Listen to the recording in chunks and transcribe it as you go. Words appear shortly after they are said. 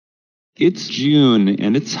It's June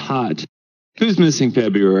and it's hot. Who's missing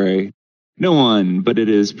February? No one, but it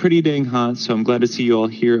is pretty dang hot, so I'm glad to see you all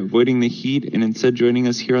here avoiding the heat and instead joining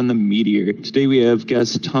us here on the Meteor. Today we have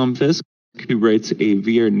guest Tom Fisk, who writes a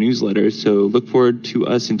VR newsletter, so look forward to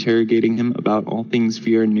us interrogating him about all things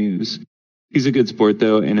VR news. He's a good sport,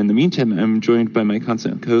 though, and in the meantime, I'm joined by my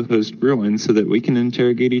constant co-host, Gruen, so that we can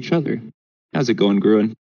interrogate each other. How's it going,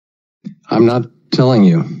 Gruen? I'm not telling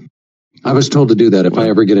you. I was told to do that if I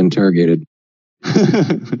ever get interrogated.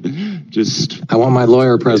 I want my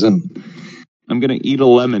lawyer present. I'm going to eat a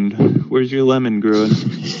lemon. Where's your lemon, Gruen?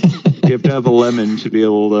 You have to have a lemon to be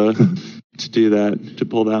able to do that, to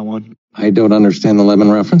pull that one. I don't understand the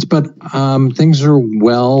lemon reference, but things are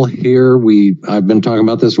well here. I've been talking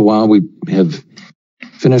about this a while. We have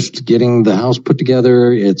finished getting the house put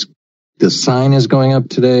together. The sign is going up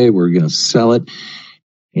today. We're going to sell it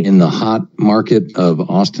in the hot market of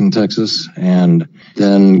Austin, Texas, and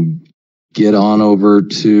then get on over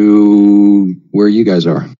to where you guys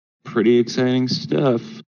are. Pretty exciting stuff.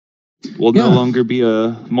 We'll no longer be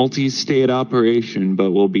a multi-state operation,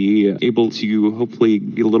 but we'll be able to hopefully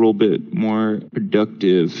be a little bit more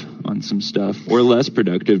productive on some stuff, or less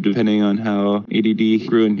productive, depending on how ADD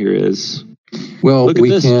Gruen here is. Well,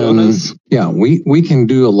 we can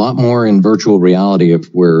do a lot more in virtual reality if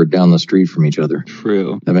we're down the street from each other.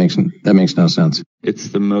 True. That makes no sense. It's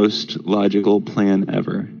the most logical plan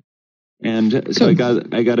ever. And so I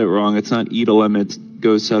got it wrong. It's not eat a lemon, it's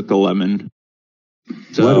go suck a lemon.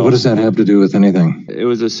 So what does that have to do with anything? It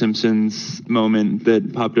was a Simpsons moment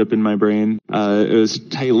that popped up in my brain. It was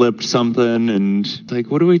tight-lipped something, and like,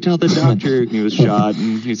 what do we tell the doctor? And he was shot,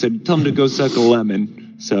 and he said, tell him to go suck a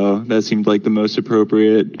lemon. So that seemed like the most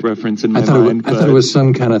appropriate reference in my mind. I thought it was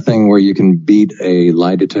some kind of thing where you can beat a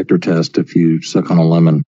lie detector test if you suck on a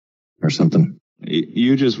lemon or something.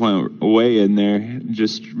 You just went way in there,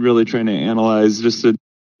 just really trying to analyze just an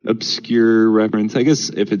obscure reference. I guess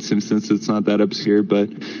if it's Simpsons, it's not that obscure, but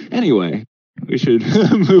anyway, we should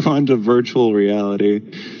move on to virtual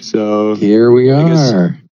reality. So here we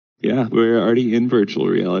are. We're already in virtual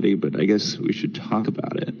reality, but I guess we should talk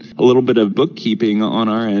about it. A little bit of bookkeeping on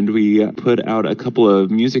our end. We put out a couple of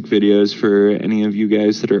music videos for any of you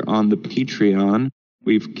guys that are on the Patreon.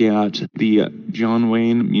 We've got the John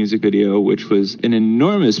Wayne music video, which was an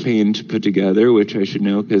enormous pain to put together, which I should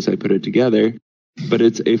know because I put it together. But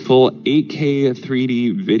it's a full 8K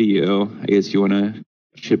 3D video. I guess you want to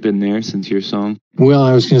chip in there since your song? Well,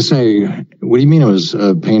 I was going to say, what do you mean it was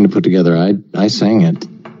a pain to put together? I sang it.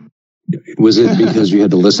 Was it because you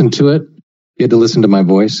had to listen to it? You had to listen to my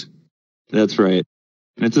voice? That's right.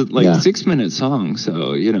 It's a 6-minute song,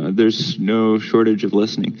 so, there's no shortage of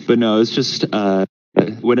listening. But no, it's just...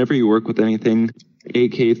 whenever you work with anything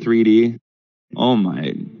 8K 3D, oh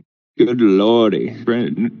my good lordy.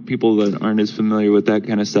 People that aren't as familiar with that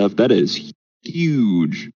kind of stuff, that is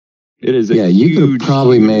huge. It is a huge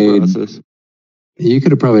process. You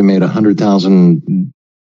could have probably made 100,000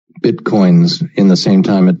 Bitcoins in the same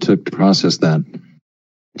time it took to process that.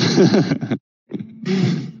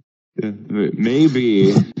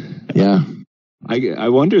 Maybe. Yeah. I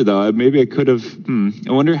wonder, though, maybe I could have,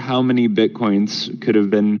 I wonder how many Bitcoins could have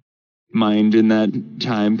been mined in that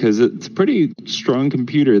time, because it's a pretty strong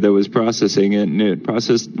computer that was processing it, and it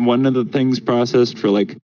processed, one of the things processed for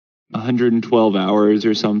like 112 hours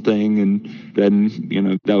or something, and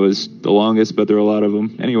then, that was the longest, but there were a lot of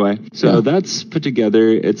them. Anyway, so that's put together.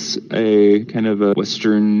 It's a kind of a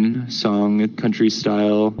Western song, country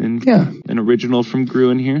style, and an original from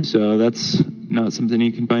Gruen here, so that's not something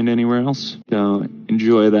you can find anywhere else. So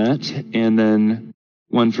enjoy that. And then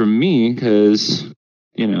one from me, because,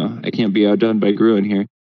 I can't be outdone by Gruen here.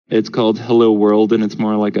 It's called Hello World, and it's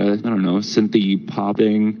more like a, synthy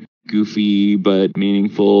popping, goofy, but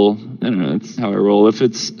meaningful. I don't know, that's how I roll. If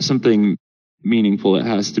it's something meaningful, it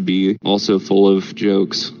has to be also full of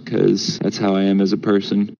jokes, because that's how I am as a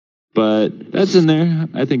person. But that's in there.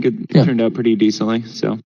 I think it turned out pretty decently,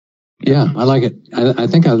 so. Yeah, I like it. I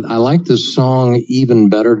think I like the song even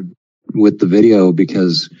better with the video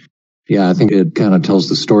because, I think it kind of tells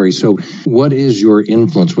the story. So what is your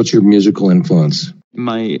influence? What's your musical influence?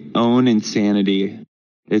 My own insanity.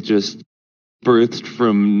 It just birthed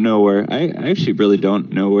from nowhere. I actually really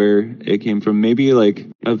don't know where it came from. Maybe like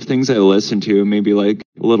of things I listen to, maybe like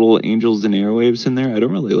little Angels and Airwaves in there. I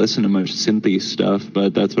don't really listen to much synthy stuff,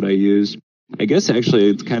 but that's what I used. I guess actually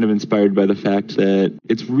it's kind of inspired by the fact that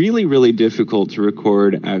it's really, really difficult to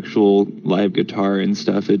record actual live guitar and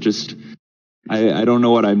stuff. It just, I don't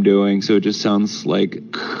know what I'm doing, so it just sounds like,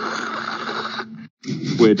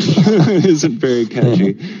 which isn't very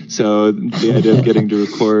catchy. So the idea of getting to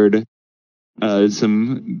record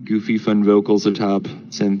some goofy fun vocals atop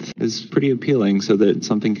synth is pretty appealing, so that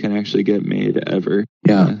something can actually get made ever.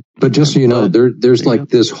 Yeah. But just so you know, there's like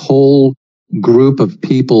this whole group of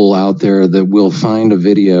people out there that will find a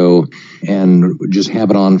video and just have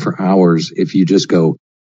it on for hours if you just go.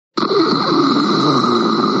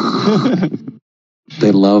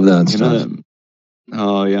 They love that stuff.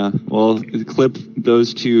 Oh, yeah. Well, clip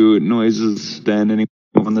those two noises, then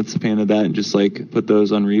anyone that's a fan of that, and just like put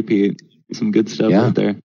those on repeat. Some good stuff right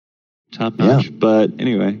there. Top notch. Yeah. But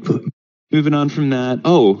anyway, moving on from that.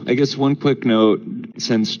 Oh, I guess one quick note,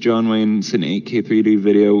 since John Wayne's an 8K 3D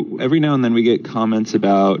video, every now and then we get comments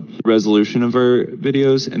about the resolution of our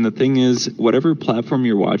videos. And the thing is, whatever platform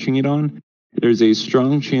you're watching it on, there's a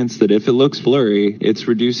strong chance that if it looks blurry, it's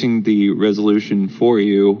reducing the resolution for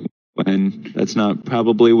you when that's not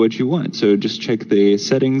probably what you want. So just check the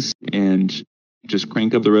settings and just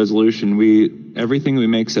crank up the resolution. Everything we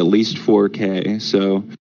make's at least 4K, so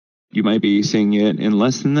you might be seeing it in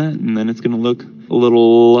less than that, and then it's going to look a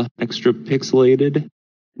little extra pixelated.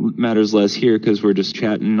 Matters less here because we're just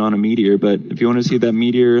chatting on a meteor, but if you want to see that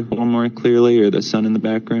meteor a little more clearly or the sun in the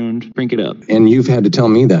background, crank it up. And you've had to tell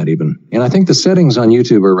me that even. And I think the settings on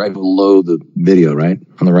YouTube are right below the video, right?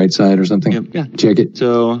 On the right side or something? Yep. Yeah. Check it.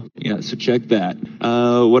 So check that.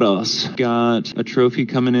 What else? Got a trophy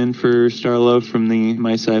coming in for Starlove from the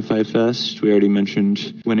My Sci-Fi Fest. We already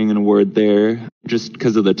mentioned winning an award there. Just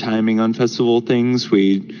because of the timing on festival things,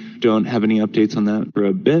 we don't have any updates on that for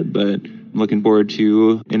a bit, but I'm looking forward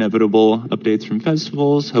to inevitable updates from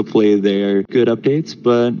festivals. Hopefully they're good updates,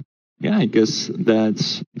 but yeah, I guess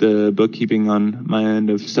that's the bookkeeping on my end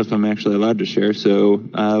of stuff I'm actually allowed to share. So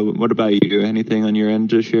what about you? Anything on your end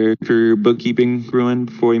to share for bookkeeping, Ruin,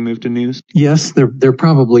 before we move to news? Yes, there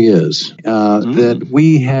probably is. That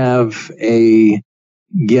we have a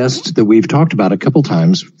guest that we've talked about a couple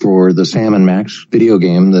times for the Sam & Max video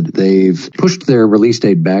game, that they've pushed their release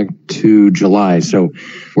date back to July. So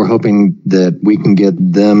we're hoping that we can get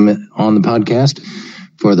them on the podcast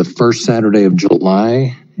for the first Saturday of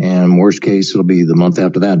July. And worst case, it'll be the month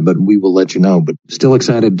after that, but we will let you know. But still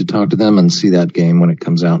excited to talk to them and see that game when it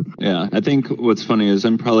comes out. Yeah, I think what's funny is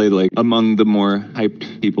I'm probably like among the more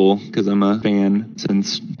hyped people because I'm a fan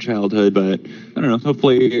since childhood. But I don't know,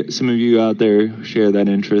 hopefully some of you out there share that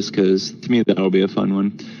interest, because to me that'll be a fun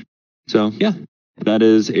one. So yeah, that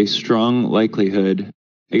is a strong likelihood.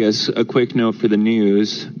 I guess a quick note for the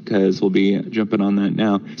news, because we'll be jumping on that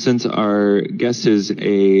now. Since our guest is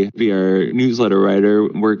a VR newsletter writer,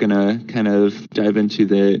 we're going to kind of dive into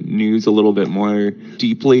the news a little bit more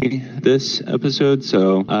deeply this episode.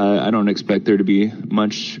 So I don't expect there to be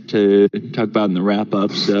much to talk about in the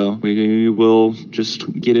wrap-up. So we will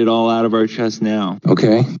just get it all out of our chest now.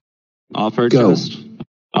 Okay. Off our chest.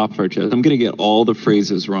 I'm going to get all the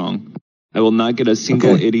phrases wrong. I will not get a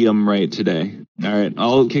single idiom right today. All right,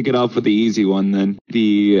 I'll kick it off with the easy one then.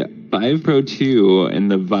 The Vive Pro 2 and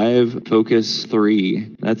the Vive Focus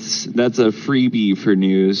 3. That's a freebie for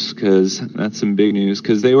news, because that's some big news.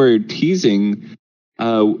 Because they were teasing.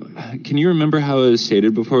 Can you remember how it was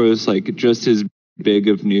stated before? It was like just as big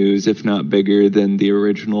of news, if not bigger, than the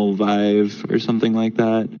original Vive or something like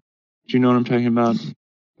that. Do you know what I'm talking about?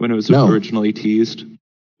 When it was originally teased?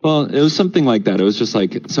 Well, it was something like that. It was just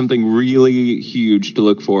like something really huge to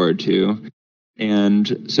look forward to.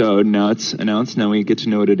 And so now it's announced. Now we get to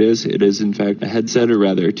know what it is. It is, in fact, a headset, or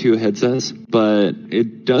rather two headsets. But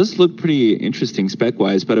it does look pretty interesting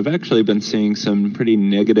spec-wise. But I've actually been seeing some pretty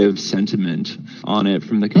negative sentiment on it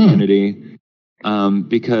from the community.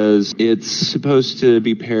 Because it's supposed to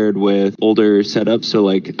be paired with older setups. So,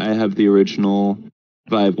 like, I have the original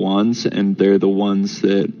Vive wands, and they're the ones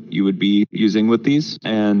that you would be using with these,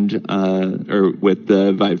 and or with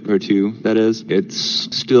the Vive Pro 2, that is. It's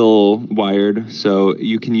still wired, so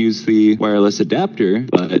you can use the wireless adapter,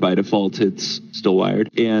 but by default it's still wired.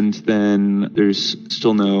 And then there's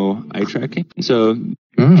still no eye tracking. So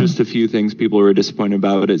just a few things people were disappointed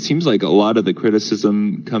about. It seems like a lot of the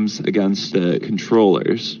criticism comes against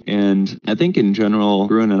controllers. And I think in general,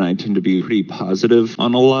 Bruin and I tend to be pretty positive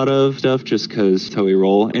on a lot of stuff just because that's how we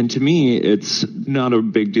roll. And to me, it's not a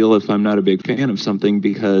big deal if I'm not a big fan of something,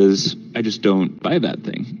 because I just don't buy that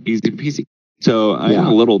thing. Easy peasy. So I'm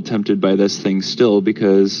a little tempted by this thing still,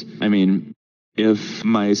 because, I mean, if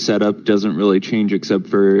my setup doesn't really change except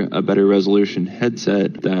for a better resolution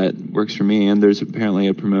headset, that works for me. And there's apparently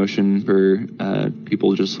a promotion for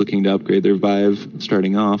people just looking to upgrade their Vive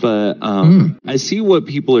starting off. But I see what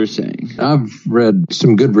people are saying. I've read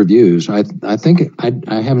some good reviews. I think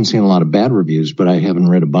I haven't seen a lot of bad reviews, but I haven't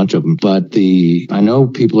read a bunch of them. But I know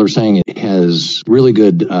people are saying it has really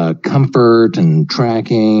good comfort and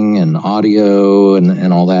tracking and audio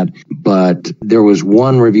and all that. But there was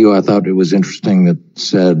one review I thought it was interesting that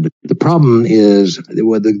said the problem is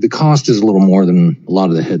the cost is a little more than a lot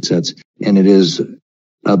of the headsets, and it is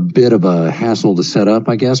a bit of a hassle to set up,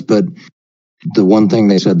 I guess. But the one thing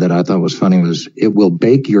they said that I thought was funny was it will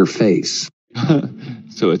bake your face.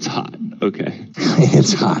 So it's hot. Okay.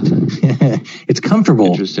 It's hot. It's comfortable.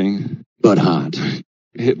 Interesting. But hot.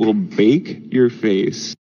 It will bake your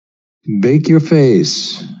face. Bake your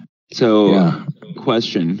face. So, yeah.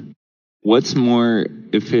 Question. What's more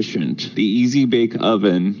efficient, the Easy Bake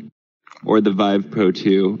Oven or the Vive Pro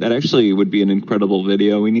 2? That actually would be an incredible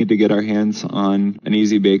video. We need to get our hands on an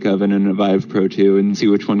Easy Bake Oven and a Vive Pro 2 and see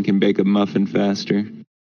which one can bake a muffin faster.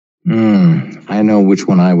 I know which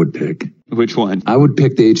one I would pick. Which one? I would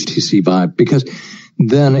pick the HTC Vive because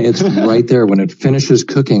then it's right there. When it finishes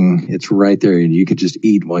cooking, it's right there. You could just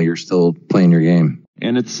eat while you're still playing your game.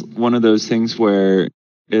 And it's one of those things where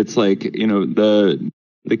it's like,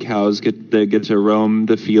 the cows get to roam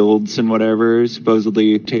the fields and whatever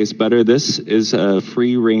supposedly tastes better. This is a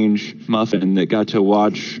free range muffin that got to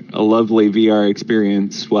watch a lovely VR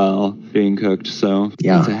experience while being cooked. So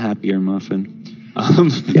yeah. It's a happier muffin.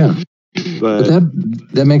 Yeah. But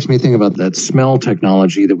that makes me think about that smell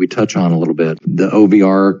technology that we touch on a little bit. The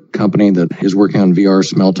OVR company that is working on VR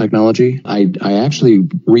smell technology. I actually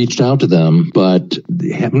reached out to them, but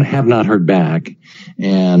have not heard back.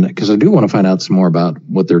 And because I do want to find out some more about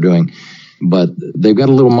what they're doing. But they've got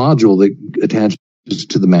a little module that attaches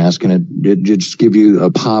to the mask, and it just give you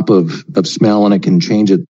a pop of smell, and it can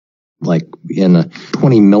change it like in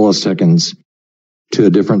 20 milliseconds to a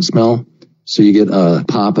different smell. So you get a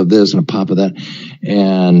pop of this and a pop of that.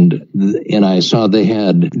 And I saw they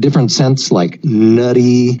had different scents like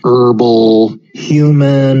nutty, herbal,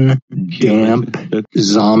 human, damp,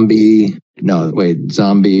 zombie. No, wait,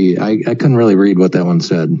 zombie. I couldn't really read what that one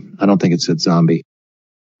said. I don't think it said zombie.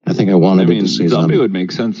 I think I wanted it to say zombie. Would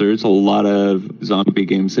make sense. There's a lot of zombie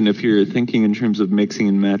games. And if you're thinking in terms of mixing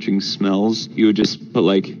and matching smells, you would just put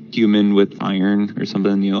like human with iron or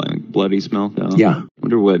something, like bloody smell. So yeah. I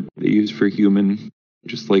wonder what they use for human.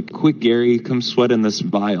 Just like, quick Gary, come sweat in this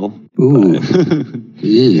vial. Ooh.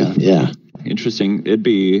 Yeah. Interesting. It'd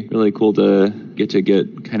be really cool to get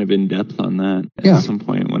kind of in depth on that at some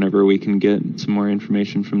point whenever we can get some more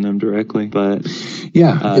information from them directly. But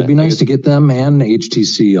yeah, it'd be nice to get them and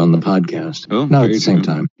HTC on the podcast. Oh, not at the same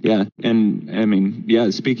time. Yeah. And I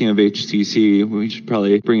mean, speaking of HTC, we should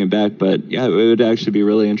probably bring it back. But yeah, it would actually be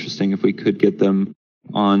really interesting if we could get them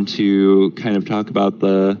on to kind of talk about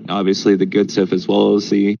obviously the good stuff as well as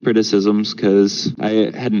the criticisms, because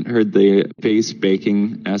I hadn't heard the face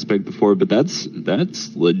baking aspect before, but that's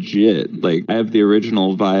legit. Like, I have the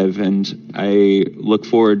original Vive and I look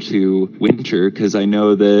forward to winter because I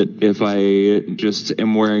know that if I just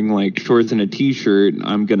am wearing like shorts and a t-shirt,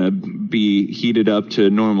 I'm gonna be heated up to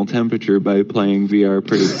normal temperature by playing VR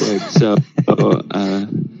pretty quick. So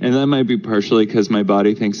and that might be partially because my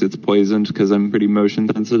body thinks it's poisoned because I'm pretty motion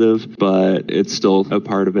sensitive, but it's still a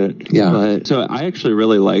part of it. Yeah. So I actually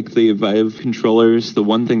really like the Vive controllers. The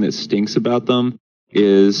one thing that stinks about them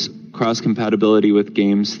is cross compatibility with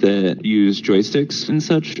games that use joysticks and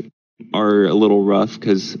such are a little rough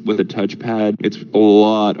because with a touchpad, it's a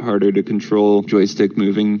lot harder to control joystick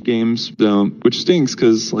moving games. So, which stinks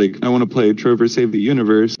because like I want to play Trover Save the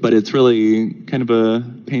Universe, but it's really kind of a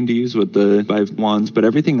pain to use with the Vive wands. But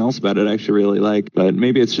everything else about it I actually really like. But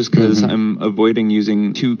maybe it's just because I'm avoiding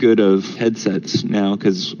using too good of headsets now,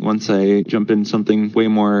 because once I jump in something way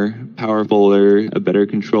more powerful or a better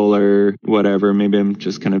controller, whatever, maybe I'm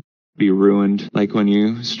just kind of be ruined, like when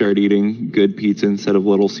you start eating good pizza instead of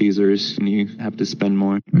Little Caesars and you have to spend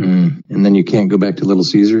more. And then you can't go back to Little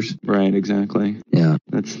Caesars? Right, exactly. Yeah.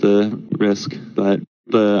 That's the risk. But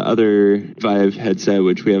the other Vive headset,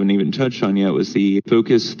 which we haven't even touched on yet, was the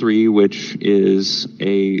Focus 3, which is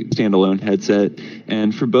a standalone headset.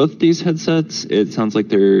 And for both these headsets, it sounds like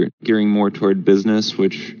they're gearing more toward business,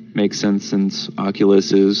 which makes sense since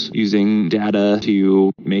Oculus is using data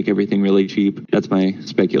to make everything really cheap. That's my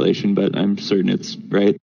speculation, but I'm certain it's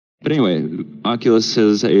right. But anyway, Oculus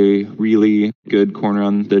has a really good corner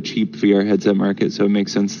on the cheap VR headset market, so it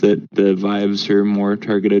makes sense that the Vives are more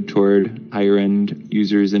targeted toward higher-end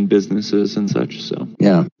users and businesses and such. So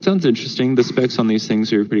Yeah, sounds interesting. The specs on these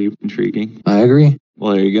things are pretty intriguing. I agree.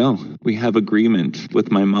 Well, there you go. We have agreement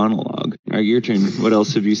with my monologue. All right, your turn. What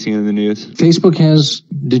else have you seen in the news? Facebook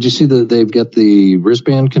did you see that they've got the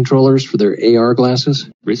wristband controllers for their AR glasses?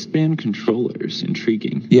 Wristband controllers.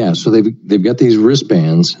 Intriguing. Yeah, so they've got these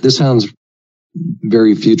wristbands. This sounds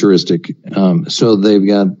very futuristic. So they've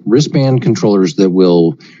got wristband controllers that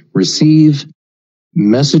will receive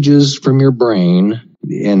messages from your brain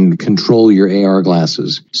and control your AR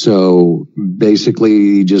glasses. So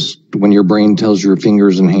basically, just when your brain tells your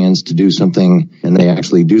fingers and hands to do something and they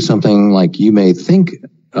actually do something, like you may think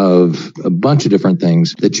of a bunch of different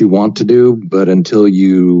things that you want to do, but until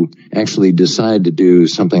you actually decide to do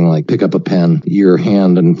something like pick up a pen, your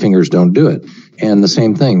hand and fingers don't do it. And the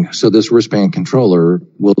same thing. So this wristband controller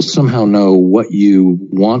will somehow know what you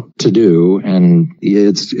want to do, and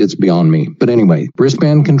it's beyond me. But anyway,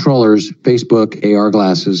 wristband controllers, Facebook, AR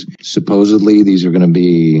glasses, supposedly these are going to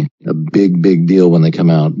be a big, big deal when they come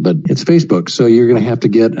out. But it's Facebook, so you're going to have to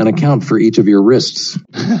get an account for each of your wrists.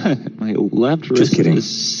 My left wrist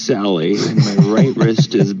is Sally, and my right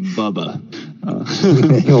wrist is Bubba.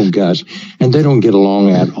 Oh, gosh. And they don't get along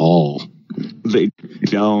at all. They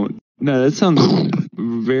don't. No, that sounds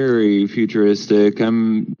very futuristic.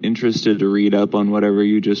 I'm interested to read up on whatever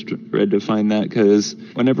you just read to find that, because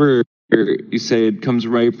whenever you say it comes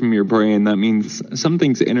right from your brain, that means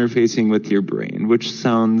something's interfacing with your brain, which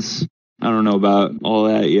sounds... I don't know about all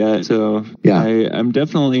that yet, so yeah, I'm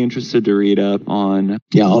definitely interested to read up on a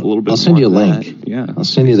little bit. I'll send you a link. That. Yeah, I'll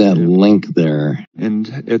send you that link there.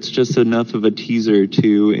 And it's just enough of a teaser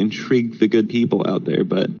to intrigue the good people out there.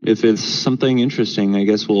 But if it's something interesting, I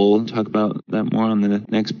guess we'll talk about that more on the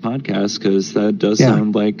next podcast, because that does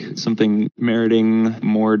sound like something meriting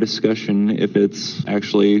more discussion if it's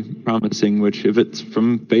actually promising, which if it's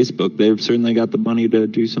from Facebook, they've certainly got the money to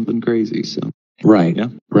do something crazy, so. Right. Yeah.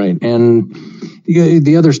 Right. And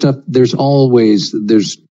the other stuff, when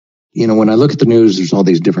I look at the news, there's all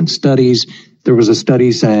these different studies. There was a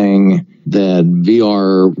study saying that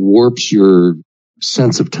VR warps your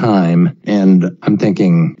sense of time. And I'm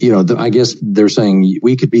thinking, I guess they're saying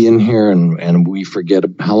we could be in here and we forget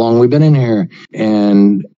how long we've been in here.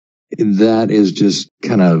 And that is just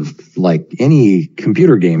kind of like any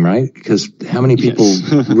computer game, right? Because how many people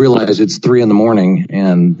realize it's 3 a.m.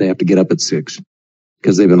 and they have to get up at 6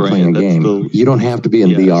 because they've been playing a game? You don't have to be in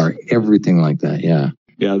VR. Everything like that. Yeah.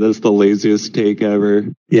 Yeah, that's the laziest take ever.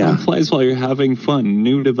 Yeah. It flies while you're having fun.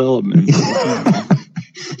 New development.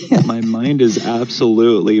 My mind is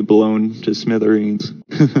absolutely blown to smithereens.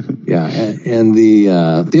 Yeah. And the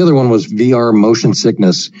other one was VR motion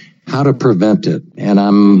sickness, how to prevent it. And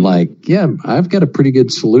I'm like, I've got a pretty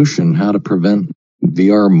good solution how to prevent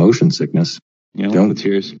VR motion sickness. Yeah, what's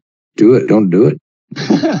yours? Do it. Don't do it.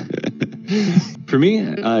 For me,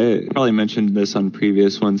 I probably mentioned this on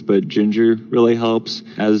previous ones, but Ginger really helps,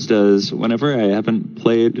 as does whenever I haven't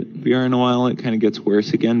played VR in a while, it kind of gets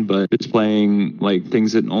worse again, but it's playing like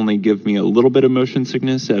things that only give me a little bit of motion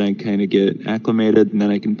sickness and I kind of get acclimated, and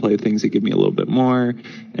then I can play things that give me a little bit more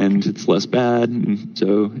and it's less bad. And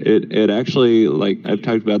so it actually, like I've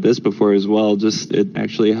talked about this before as well, just it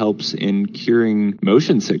actually helps in curing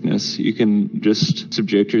motion sickness. You can just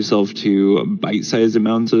subject yourself to bite-sized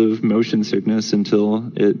amounts of motion sickness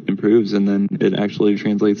until it improves, and then it actually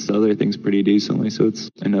translates to other things pretty decently. So it's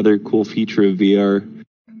another cool feature of VR.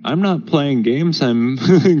 I'm not playing games. I'm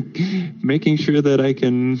making sure that I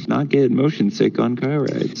can not get motion sick on car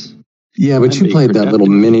rides. Yeah, but you played that little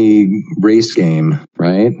mini race game,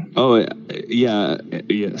 right? Oh, yeah,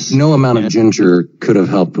 yes. No amount of Ginger could have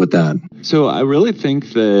helped with that. So I really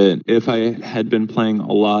think that if I had been playing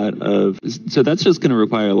a lot of... So that's just going to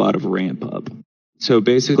require a lot of ramp up. So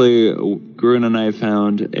basically, Gruen and I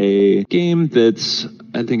found a game that's,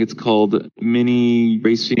 I think it's called Mini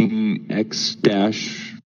Racing X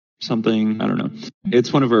Dash something. I don't know.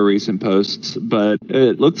 It's one of our recent posts, but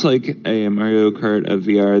it looks like a Mario Kart of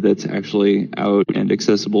VR that's actually out and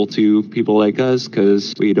accessible to people like us,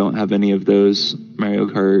 because we don't have any of those Mario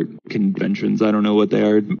Kart conventions. I don't know what they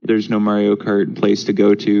are. There's no Mario Kart place to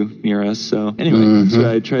go to near us. So anyway, so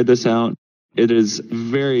I tried this out. It is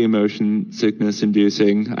very motion sickness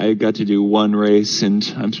inducing. I got to do one race and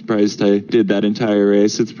I'm surprised I did that entire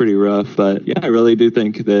race. It's pretty rough, but yeah, I really do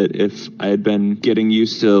think that if I had been getting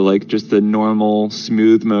used to like just the normal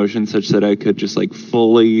smooth motion such that I could just like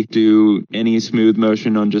fully do any smooth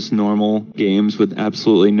motion on just normal games with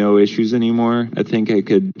absolutely no issues anymore, I think I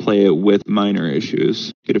could play it with minor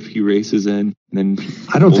issues. Get a few races in. And then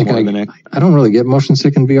I don't really get motion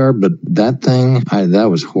sick in VR, but that thing, that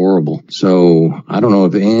was horrible. So I don't know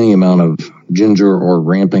if any amount of ginger or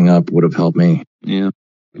ramping up would have helped me. Yeah.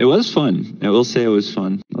 It was fun. I will say it was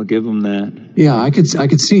fun. I'll give them that. Yeah, I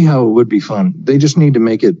could see how it would be fun. They just need to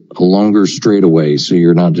make it a longer straightaway so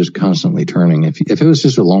you're not just constantly turning. If it was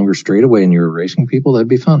just a longer straightaway and you were racing people, that'd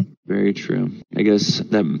be fun. Very true. I guess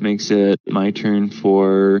that makes it my turn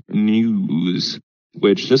for news,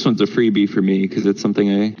 which this one's a freebie for me because it's something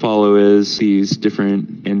I follow as these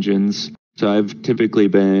different engines. So I've typically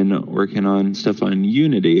been working on stuff on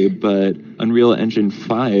Unity, but Unreal Engine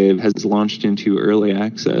 5 has launched into early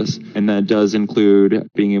access, and that does include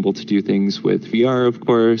being able to do things with VR, of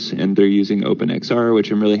course, and they're using OpenXR, which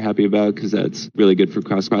I'm really happy about because that's really good for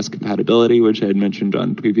cross compatibility, which I had mentioned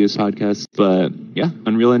on previous podcasts. But yeah,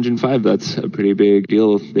 Unreal Engine 5, that's a pretty big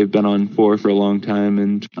deal. They've been on 4 for a long time,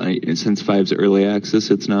 and since 5's early access,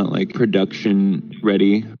 it's not like production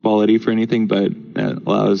ready quality for anything, but that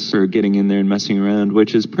allows for getting in there and messing around,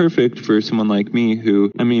 which is perfect for someone like me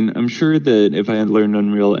who, I mean, I'm sure that if I had learned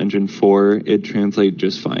Unreal Engine 4, it'd translate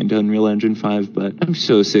just fine to Unreal Engine 5, but I'm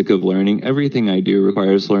so sick of learning. Everything I do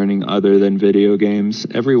requires learning other than video games.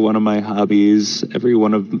 Every one of my hobbies, every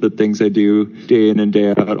one of the things I do day in and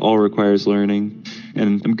day out all requires learning.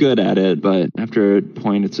 And I'm good at it, but after a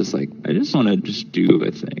point, it's just like, I just want to just do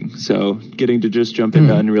a thing. So getting to just jump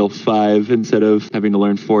into Unreal 5 instead of having to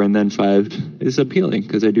learn 4 and then 5 is appealing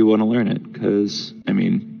because I do want to learn it. Because, I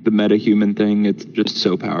mean, the meta-human thing, it's just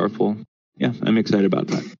so powerful. Yeah, I'm excited about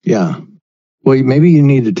that. Yeah. Well, maybe you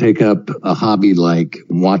need to take up a hobby like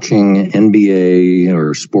watching NBA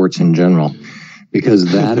or sports in general,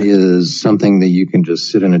 because that is something that you can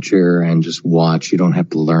just sit in a chair and just watch. You don't have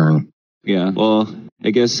to learn. Yeah, well,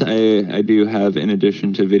 I guess I do have, in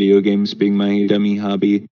addition to video games being my dummy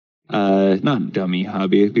hobby, not dummy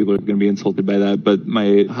hobby, people are going to be insulted by that, but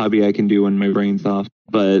my hobby I can do when my brain's off.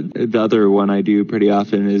 But the other one I do pretty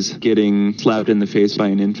often is getting slapped in the face by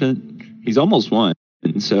an infant. He's almost 1,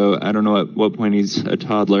 and so I don't know at what point he's a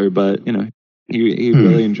toddler, but, you know, he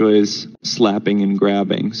really enjoys slapping and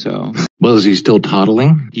grabbing, so. Well, is he still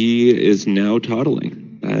toddling? He is now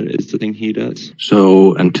toddling. That is the thing he does.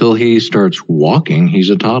 So until he starts walking,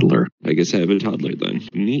 he's a toddler. I guess I have a toddler then.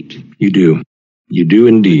 Neat. You do. You do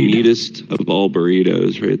indeed. The neatest of all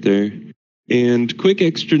burritos right there. And quick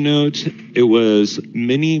extra note, it was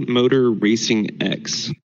Mini Motor Racing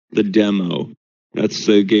X, the demo. That's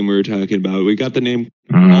the game we were talking about. We got the name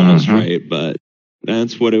almost right, but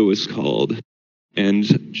that's what it was called.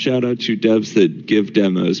 And shout out to devs that give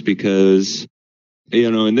demos because,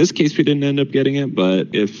 you know, in this case, we didn't end up getting it, but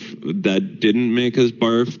if that didn't make us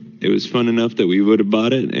barf, it was fun enough that we would have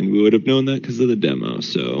bought it, and we would have known that because of the demo,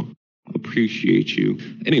 so appreciate you.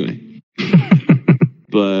 Anyway.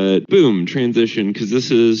 But boom, transition, because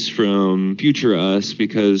this is from Future Us,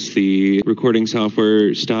 because the recording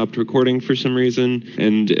software stopped recording for some reason,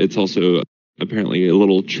 and it's also apparently a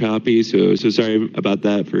little choppy, so sorry about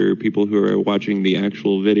that for people who are watching the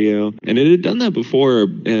actual video. And it had done that before,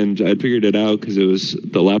 and I figured it out because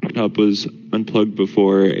the laptop was unplugged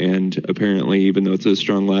before, and apparently, even though it's a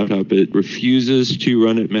strong laptop, it refuses to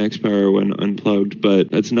run at max power when unplugged.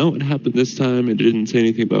 But that's not what happened this time. It didn't say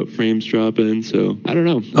anything about frames dropping, so I don't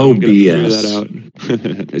know. Oh, BS. Figure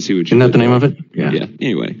that out. I see what you Isn't that the name of it? Yeah.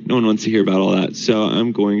 Anyway, no one wants to hear about all that, so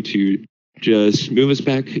I'm going to just move us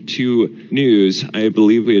back to news. I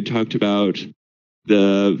believe we had talked about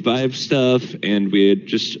the Vive stuff, and we had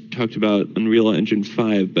just talked about Unreal Engine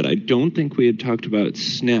 5, but I don't think we had talked about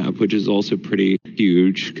Snap, which is also pretty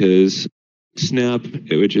huge, because Snap,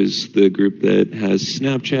 which is the group that has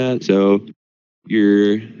Snapchat, so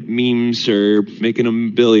your memes are making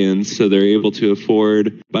them billions, so they're able to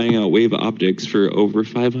afford buying out Wave Optics for over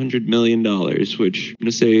 $500 million, which I'm going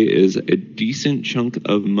to say is a decent chunk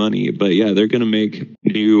of money. But yeah, they're going to make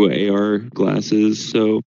new AR glasses,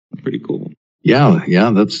 so pretty cool. Yeah,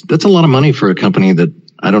 that's a lot of money for a company that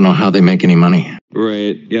I don't know how they make any money.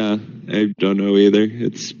 Right, yeah, I don't know either.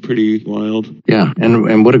 It's pretty wild. Yeah,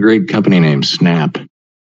 and what a great company name, Snap.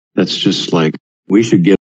 That's just like, we should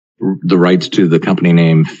get the rights to the company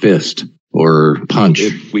name Fist or Punch.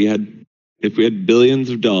 If we had If we had billions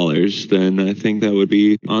of dollars, then I think that would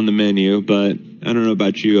be on the menu. But I don't know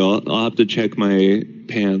about you. I'll have to check my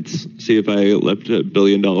pants, see if I left $1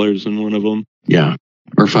 billion in one of them. Yeah.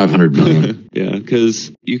 Or 500 million. Yeah,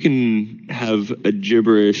 because you can have a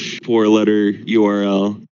gibberish 4-letter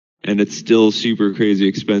URL and it's still super crazy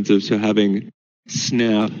expensive. So having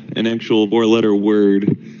Snap, an actual 4-letter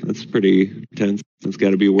word, that's pretty intense. It's got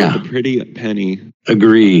to be worth a pretty penny.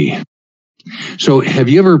 Agree. So have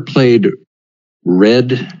you ever played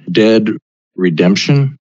Red Dead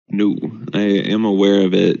Redemption? No, I am aware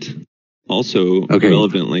of it. Also,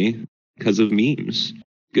 relevantly, because of memes.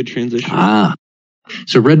 Good transition.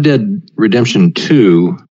 So Red Dead Redemption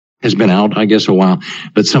 2 has been out, I guess, a while,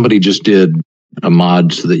 but somebody just did a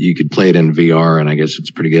mod so that you could play it in VR, and I guess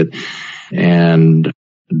it's pretty good. And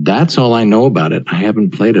that's all I know about it. I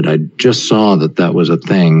haven't played it. I just saw that was a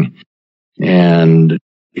thing. And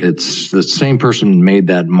it's the same person made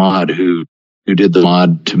that mod who did the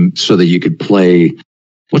mod so that you could play.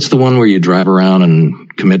 What's the one where you drive around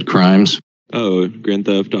and commit crimes? Oh, Grand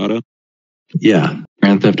Theft Auto? Yeah,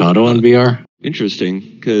 Grand Theft Auto on VR. Interesting,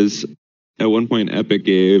 because at one point Epic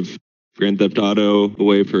gave Grand Theft Auto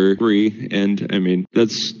away for free, and I mean,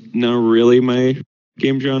 that's not really my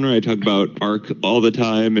game genre. I talk about Ark all the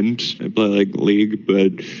time, and I play like League,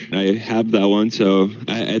 but I have that one, so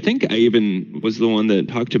I think I even was the one that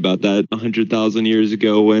talked about that 100,000 years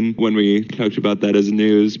ago when we talked about that as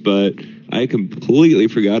news, but I completely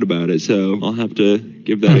forgot about it, so I'll have to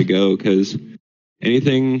give that a go, because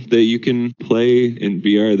anything that you can play in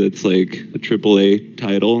VR that's like a AAA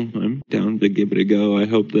title, I'm down to give it a go. I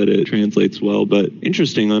hope that it translates well, but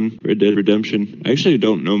interesting on Red Dead Redemption. I actually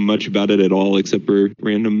don't know much about it at all except for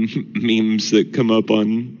random memes that come up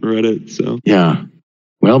on Reddit, so. Yeah.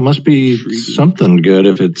 Well, it must be something good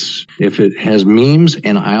if it has memes,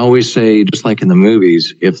 and I always say, just like in the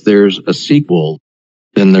movies, if there's a sequel,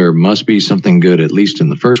 then there must be something good, at least in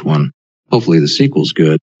the first one. Hopefully the sequel's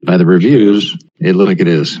good. By the reviews, it looks like it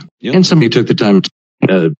is. Yep. And somebody took the time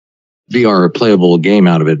to VR a playable game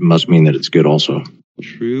out of it. Must mean that it's good also.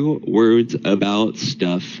 True words about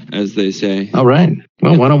stuff, as they say. All right.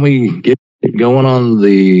 Well, why don't we get going on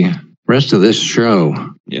the rest of this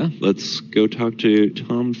show? Yeah, let's go talk to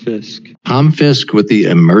Tom Fisk. Tom Fisk with the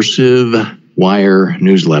Immersive Wire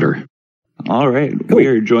newsletter. All right. Cool. We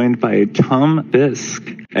are joined by Tom Fisk.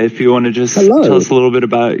 If you want to just tell us a little bit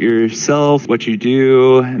about yourself, what you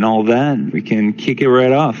do, and all that, we can kick it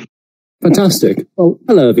right off. Fantastic. Well,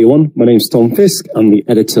 hello, everyone. My name's Tom Fisk. I'm the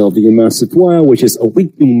editor of the Immersive Wire, which is a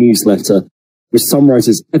weekly newsletter which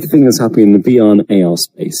summarizes everything that's happening in the VR and AR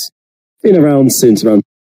space. Been around since around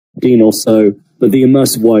 15 or so, but the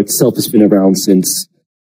Immersive Wire itself has been around since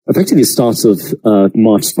effectively the start of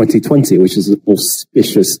March 2020, which is an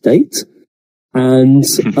auspicious date. And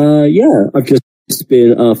I've just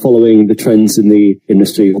been following the trends in the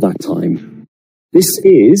industry all that time. This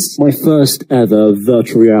is my first ever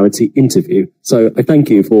virtual reality interview, so I thank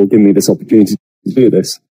you for giving me this opportunity to do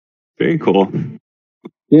this. Very cool.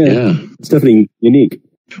 Yeah. It's definitely unique.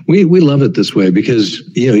 We love it this way because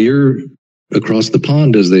you're across the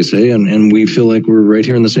pond, as they say, and we feel like we're right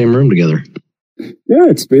here in the same room together. Yeah,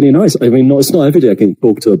 it's really nice. I mean, it's not every day I can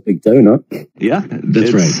talk to a big donut. Yeah,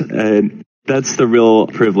 that's right. That's the real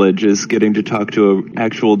privilege, is getting to talk to an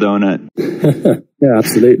actual donut. Yeah,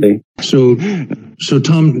 absolutely. So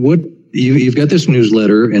Tom, you've got this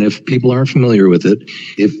newsletter, and if people aren't familiar with it,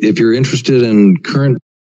 if you're interested in current,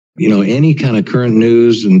 any kind of current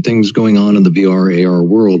news and things going on in the VR AR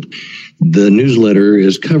world, the newsletter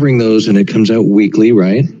is covering those, and it comes out weekly,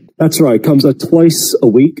 right? That's right. It comes out twice a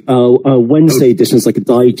week. Wednesday edition is like a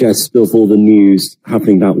digest of all the news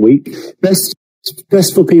happening that week.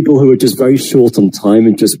 Best for people who are just very short on time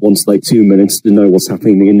and just wants like 2 minutes to know what's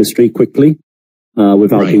happening in the industry quickly,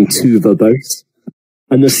 without being too verbose.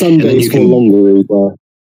 And the Sunday is for longer read where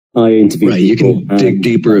I interview people. You can dig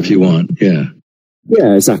deeper if you want. Yeah.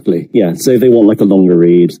 Yeah, exactly. Yeah. So if they want like a longer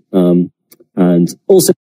read, and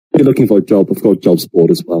also if you're looking for a job, I've got a jobs board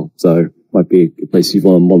as well. So might be a place you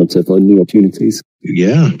want to monitor for new opportunities.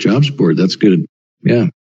 Yeah. Jobs board. That's good. Yeah.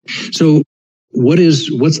 So,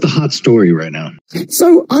 what's the hot story right now?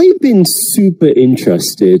 So I've been super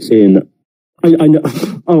interested in, I know,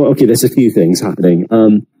 there's a few things happening.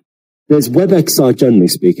 There's WebXR generally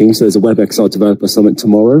speaking. So there's a WebXR Developer Summit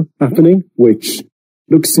tomorrow happening, which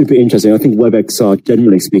looks super interesting. I think WebXR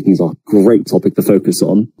generally speaking is a great topic to focus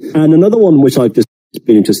on. And another one which I've just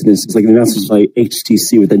been interested in is like an announcement by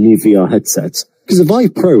HTC with their new VR headsets. Because the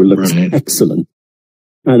Vive Pro looks excellent.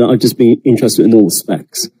 And I've just been interested in all the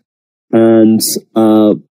specs. And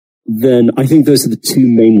then I think those are the two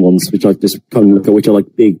main ones which I've just kind of looked at, which are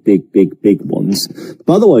like big ones.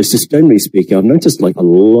 But otherwise, just generally speaking, I've noticed like a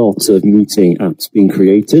lot of meeting apps being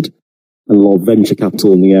created and a lot of venture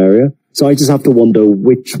capital in the area. So I just have to wonder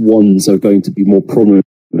which ones are going to be more prominent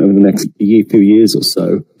over the next few years or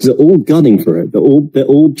so. Because they're all gunning for it. They're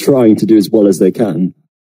all trying to do as well as they can.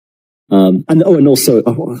 And also,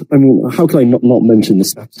 I mean, how can I not mention the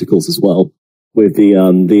spectacles as well with the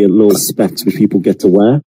little specs which people get to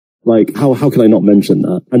wear? Like, how can I not mention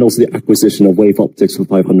that? And also the acquisition of Wave Optics for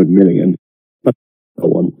 500 million. That's the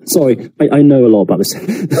one. Sorry, I know a lot about this.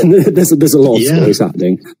 there's a lot of stories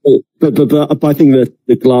happening. But I think that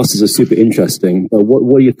the glasses are super interesting.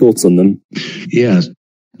 What are your thoughts on them? Yeah.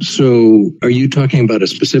 So are you talking about a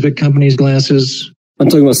specific company's glasses? I'm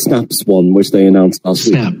talking about Snap's one, which they announced last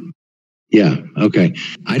week. Snap. Yeah. Okay.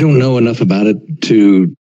 I don't know enough about it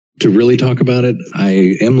to really talk about it.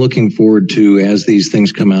 I am looking forward to, as these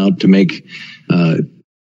things come out, to make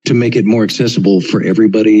it more accessible for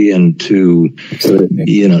everybody and to,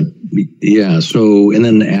 yeah. So, and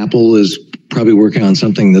then Apple is probably working on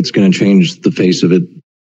something that's going to change the face of it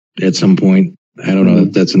at some point. I don't know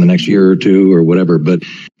if that's in the next year or two or whatever, but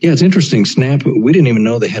yeah, it's interesting. Snap, we didn't even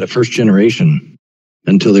know they had a first generation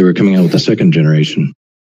until they were coming out with the second generation.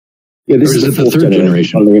 Yeah, this is the third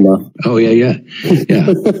generation. Oh, yeah.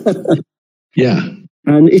 Yeah.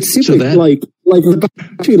 And it's super, like the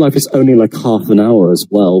battery life is only like half an hour as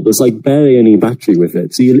well. There's like barely any battery with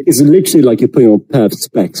it. So it's literally like you're putting on a pair of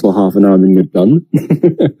specs for half an hour and then you're done.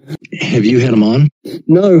 Have you had them on?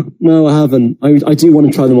 No, I haven't. I do want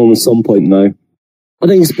to try them on at some point though. I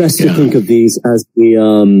think it's best to think of these as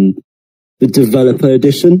the developer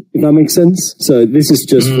edition, if that makes sense. So this is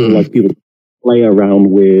just for like people to play around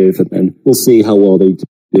with, and then we'll see how well they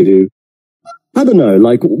do. I don't know,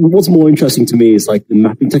 like what's more interesting to me is like the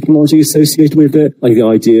mapping technology associated with it, like the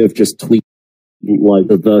idea of just tweaking like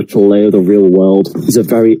the virtual layer of the real world is a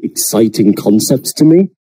very exciting concept to me.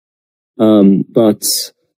 But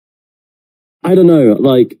I don't know,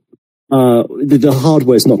 like the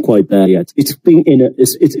hardware is not quite there yet.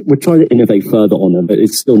 We're trying to innovate further on it, but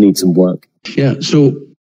it still needs some work. Yeah. So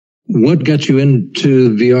what got you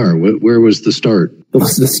into VR? Where was the start?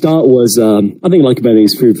 The start was, I think like many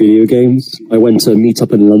through video games. I went to a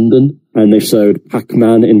meetup in London and they showed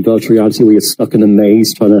Pac-Man in virtual reality where you're stuck in a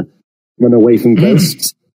maze trying to run away from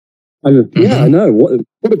ghosts. And yeah, I know.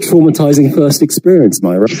 What a traumatizing first experience,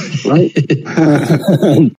 Myra, right?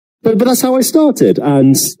 But that's how I started.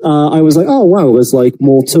 And I was like, oh, wow, there's like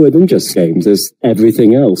more to it than just games. There's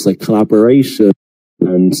everything else, like collaboration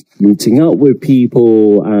and meeting up with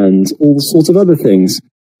people and all sorts of other things.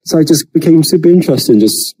 So I just became super interested in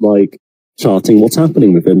just like charting what's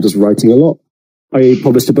happening with him, just writing a lot. I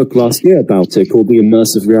published a book last year about it called The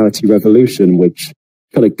Immersive Reality Revolution, which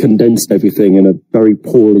kind of condensed everything in a very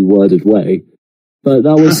poorly worded way. But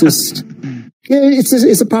that was just,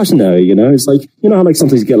 it's a passion area, you know? It's like, you know how like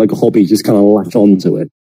sometimes you get like a hobby, you just kind of latch on to it.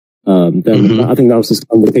 Then I think that was just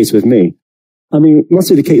kind of the case with me. I mean, it must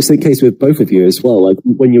be the case with both of you as well. Like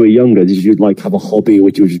when you were younger, did you like have a hobby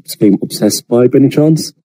which you just became obsessed by any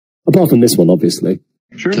chance? Apart from this one, obviously.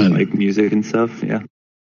 Sure, like music and stuff, yeah.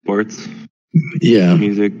 Sports. Yeah.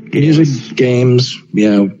 Music, games,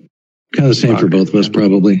 yeah. Kind of the same for both of us,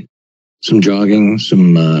 probably. Some jogging,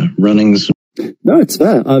 some runnings. No, it's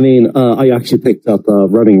fair. I mean, I actually picked up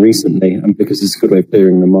running recently, and because it's a good way of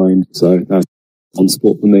clearing the mind, so that's a fun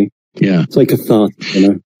sport for me. Yeah. It's like cathartic, you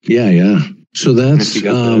know? Yeah. So that's...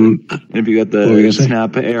 if you got the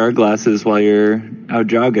Snap AR glasses while you're out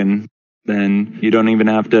jogging, then you don't even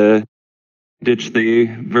have to ditch the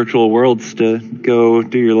virtual worlds to go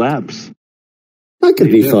do your laps. That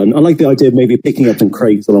could be fun. I like the idea of maybe picking up some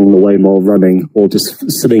crates along the way while running, or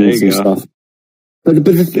just sitting in some stuff. But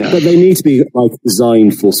they need to be like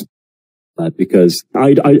designed for that, because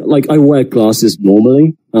I wear glasses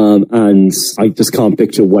normally, and I just can't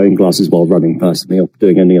picture wearing glasses while running personally or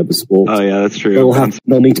doing any other sport. Oh yeah, that's true.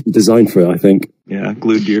 They'll need to be designed for it, I think. Yeah,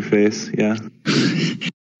 glued to your face. Yeah.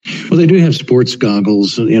 Well, they do have sports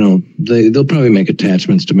goggles. You know, they'll probably make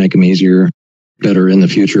attachments to make them easier, better in the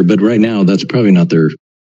future. But right now, that's probably not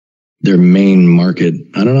their main market.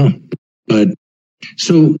 I don't know. But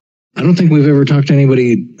so I don't think we've ever talked to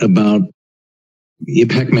anybody about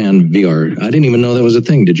Pac-Man VR. I didn't even know that was a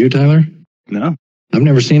thing. Did you, Tyler? No. I've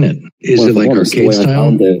never seen it. Is it like arcade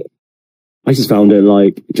style? I just found it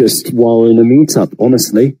like just while in a meetup,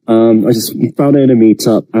 honestly. I just found it in a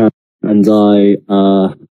meetup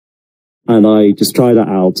and I just tried it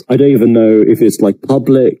out. I don't even know if it's like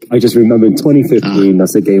public. I just remember in 2015,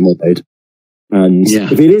 that's a game I played. And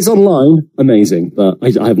if it is online, amazing, but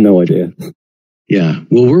I have no idea. Yeah.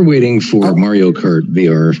 Well, we're waiting for Mario Kart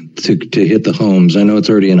VR to hit the homes. I know it's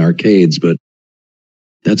already in arcades, but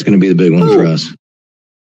that's going to be the big one for us.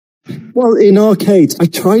 Well, in arcades, I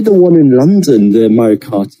tried the one in London, the Mario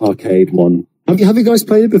Kart arcade one. Have you guys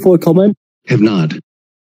played it before? Comment? Have not.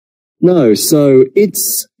 No, so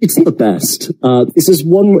it's not the best. It's just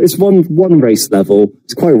one race level.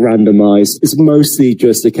 It's quite randomized. It's mostly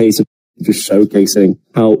just a case of just showcasing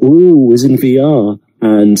how is in VR,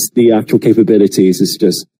 and the actual capabilities is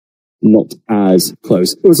just not as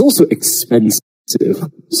close. It was also expensive,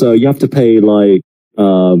 so you have to pay like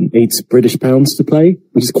 £8 British to play,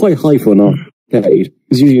 which is quite high for an arcade.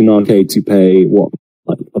 Because usually in arcades you pay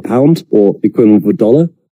like £1 or the equivalent of $1,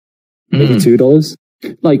 maybe $2.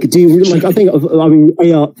 Like, do you really, like, I mean,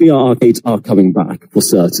 VR arcades are coming back for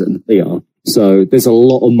certain. They are. So there's a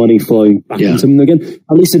lot of money flowing back into them again,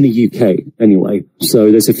 at least in the UK anyway. So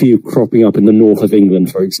there's a few cropping up in the north of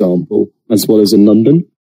England, for example, as well as in London.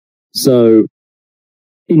 So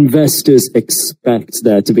investors expect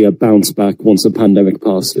there to be a bounce back once the pandemic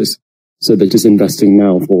passes. So they're just investing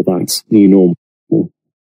now for that new normal.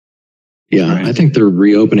 Yeah, I think they're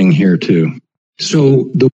reopening here too. So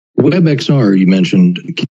the WebXR you mentioned,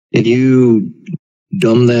 can you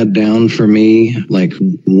dumb that down for me? Like,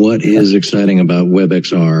 what is exciting about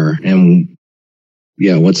WebXR, and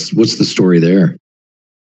what's the story there?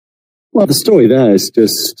 Well, the story there is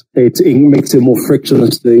just it makes it more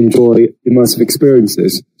frictionless to enjoy immersive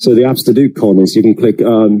experiences. So the apps to do con is you can click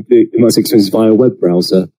the immersive experience via a web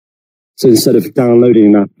browser. So instead of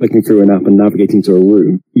downloading an app, clicking through an app and navigating to a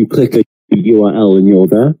room, you click a URL and you're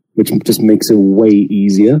there, which just makes it way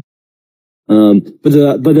easier. But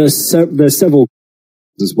there's several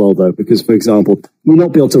as well, though, because, for example, you'll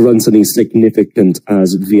not be able to run something significant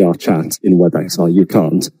as VR chat in WebXR. You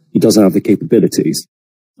can't. It doesn't have the capabilities.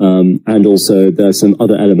 And also there's some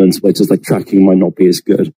other elements where just like tracking might not be as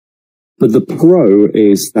good. But the pro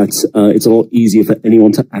is that it's a lot easier for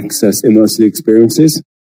anyone to access immersive experiences.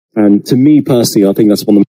 And to me personally, I think that's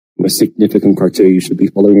one of the most significant criteria you should be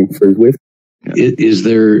following through with. Is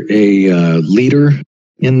there a leader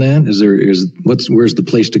in that? Where's the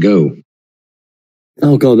place to go?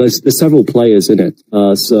 Oh god, there's several players in it.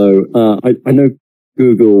 I know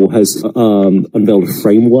Google has unveiled a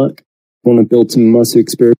framework. If you want to build some immersive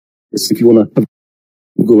experience, if you want to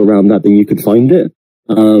Google around that, then you can find it.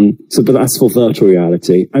 But that's for virtual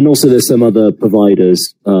reality. And also there's some other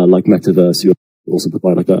providers, like Metaverse, who also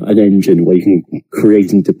provide like an engine where you can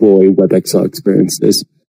create and deploy WebXR experiences.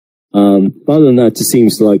 But other than that, it just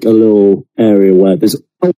seems like a little area where there's,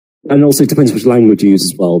 and also it depends which language you use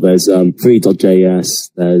as well. There's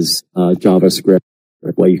 3.js, there's JavaScript,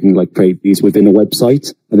 where you can like create these within a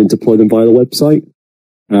website and then deploy them via the website.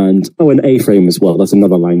 And an A-Frame as well. That's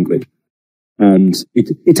another language. And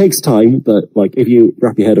it takes time, but like if you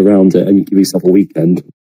wrap your head around it and you give yourself a weekend,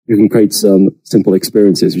 you can create some simple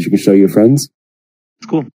experiences which you can show your friends. It's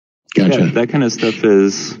cool. Gotcha. Yeah, that kind of stuff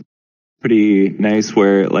is pretty nice,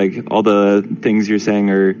 where like all the things you're saying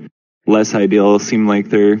are less ideal seem like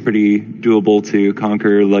they're pretty doable to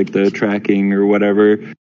conquer, like the tracking or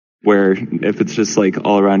whatever, where if it's just like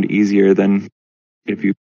all around easier, then if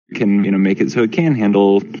you can, make it so it can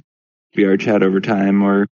handle VR chat over time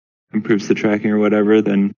or improves the tracking or whatever,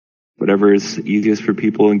 then whatever is easiest for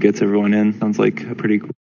people and gets everyone in sounds like a pretty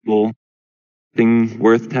cool thing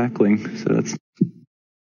worth tackling. So that's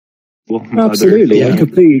cool. Absolutely. I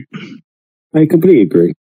completely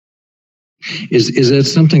agree. Is that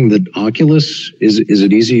something that Oculus is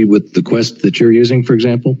it easy with the Quest that you're using, for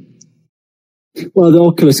example? Well, the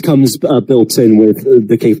Oculus comes built in with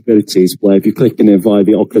the capabilities where if you click in it via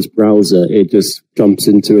the Oculus browser, it just jumps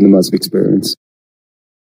into an immersive experience.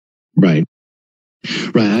 Right.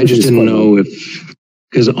 I just didn't know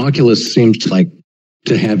because Oculus seems like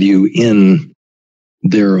to have you in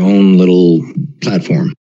their own little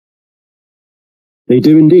platform. They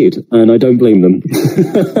do indeed, and I don't blame them.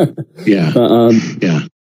 Yeah.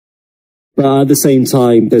 But at the same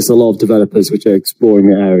time, there's a lot of developers which are exploring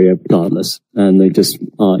the area regardless, and they just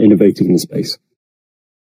are innovating in the space.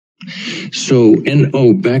 So,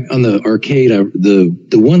 back on the arcade, the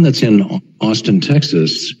one that's in Austin,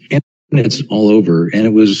 Texas, and it's all over, and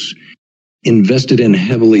it was invested in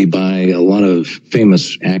heavily by a lot of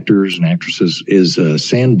famous actors and actresses, is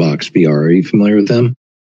Sandbox VR. Are you familiar with them?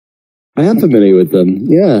 I am familiar with them,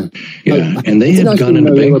 yeah. Yeah, and they had gone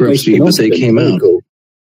into bankruptcy, but they came out. Cool.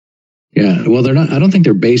 Yeah, well, they're not. I don't think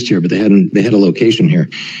they're based here, but they had a location here,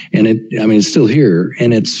 and it's still here,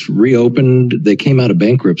 and it's reopened. They came out of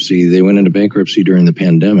bankruptcy. They went into bankruptcy during the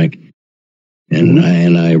pandemic, and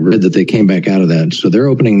I read that they came back out of that. So they're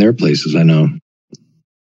opening their places. I know.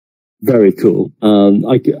 very cool.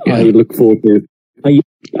 I look forward to.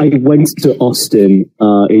 I went to Austin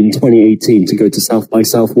in 2018 to go to South by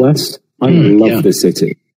Southwest. I love the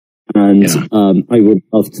city, and I would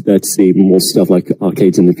love to see more stuff like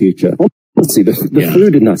arcades in the future. Honestly, the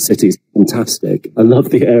food in that city is fantastic. I love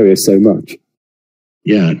the area so much.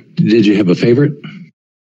 Yeah. Did you have a favorite?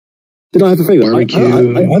 Did I have a favorite?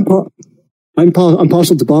 Barbecue. I'm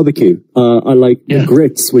partial to barbecue. I like the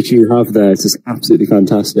grits, which you have there. It's just absolutely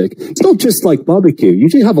fantastic. It's not just like barbecue. You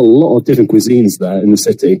do have a lot of different cuisines there in the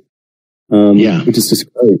city. Which is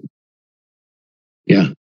just great. Yeah.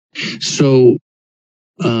 So,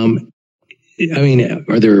 do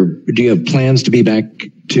you have plans to be back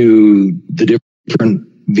to the different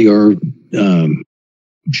VR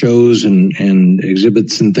shows and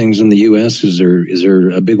exhibits and things in the U.S.? Is there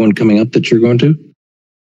a big one coming up that you're going to?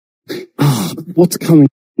 What's coming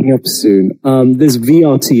up soon? There's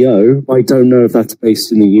VRTO. I don't know if that's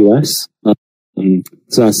based in the US.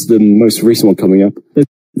 So that's the most recent one coming up.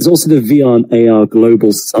 There's also the VR and AR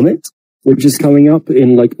Global Summit, which is coming up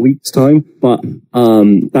in like a week's time. But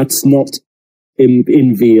that's not in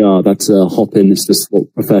VR. That's a hop-in. It's just what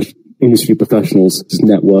industry professionals just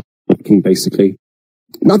networking, basically.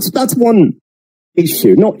 That's one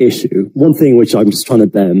issue. Not issue. One thing which I'm just trying to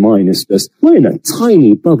bear in mind is just, we're in a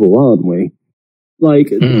tiny bubble, aren't we?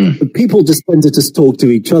 Like, people just tend to just talk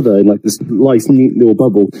to each other in like this nice, neat little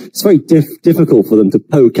bubble. It's very difficult for them to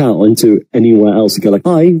poke out into anywhere else and go like,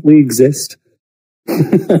 hi, we exist.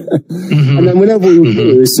 And then whenever we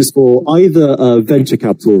do, it's just for either a venture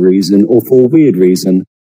capital reason or for a weird reason.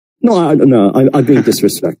 No, I'm being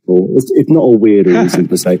disrespectful. It's not a weird reason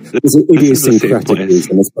per se. It's an idiosyncratic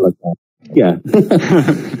reason. Let's put it like that. Yeah.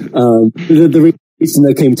 The reason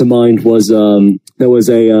that came to mind was there was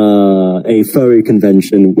a furry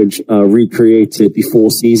convention which recreated the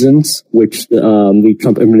Four Seasons, which the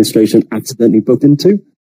Trump administration accidentally booked into,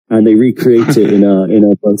 and they recreated it in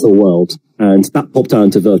a virtual world, and that popped out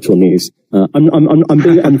into virtual news. I'm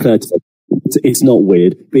being unfair to them. It's not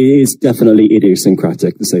weird, but it is definitely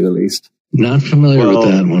idiosyncratic, to say the least. Not familiar with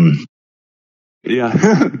that one. Yeah,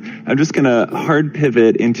 I'm just going to hard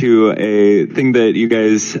pivot into a thing that you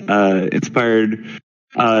guys inspired.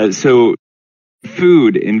 So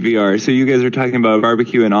food in VR. So you guys are talking about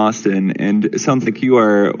barbecue in Austin, and it sounds like you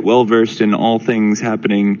are well-versed in all things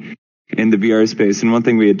happening in the VR space. And one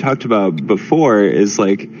thing we had talked about before is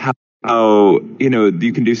like how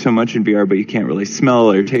you can do so much in VR, but you can't really smell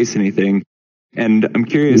or taste anything. And I'm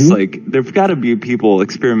curious, like, there've got to be people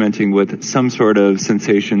experimenting with some sort of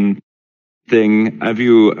sensation thing. Have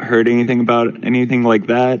you heard anything about anything like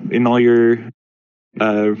that in all your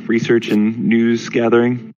research and news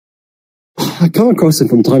gathering? I come across it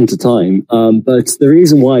from time to time, but the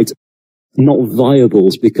reason why it's not viable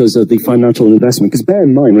is because of the financial investment. Because bear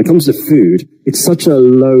in mind, when it comes to food, it's such a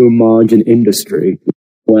low margin industry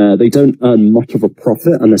where they don't earn much of a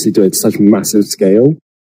profit unless they do it at such massive scale.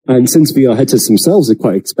 And since VR headsets themselves are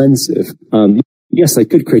quite expensive, yes, they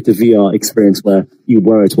could create a VR experience where you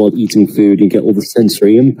wear it while eating food and get all the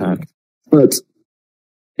sensory impact, but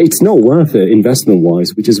it's not worth it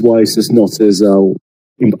investment-wise, which is why it's just not as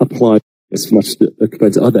applied as much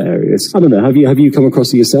compared to other areas. I don't know. Have you come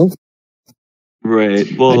across it yourself? Right.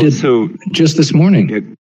 Well, I did. So just this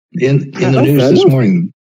morning, in the news this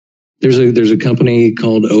morning, there's a company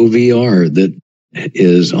called OVR that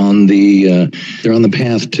is on they're on the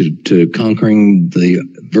path to conquering the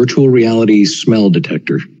virtual reality smell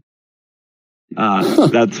detector.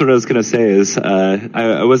 That's what I was going to say is,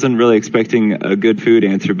 I wasn't really expecting a good food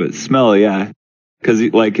answer, but smell, yeah. Because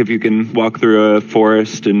like if you can walk through a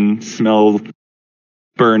forest and smell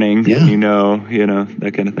burning, you know,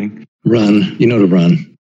 that kind of thing. Run, to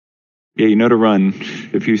run. Yeah, to run.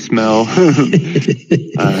 If you smell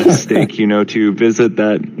steak, to visit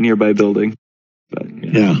that nearby building. But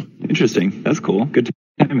yeah, interesting. That's cool. Good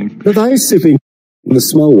timing. But that is super. The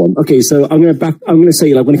smell one. Okay, so I'm going to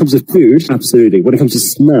say, like, when it comes to food, absolutely. When it comes to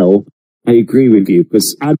smell, I agree with you,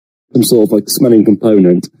 because add some sort of like smelling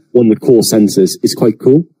component on the core senses is quite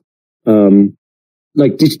cool.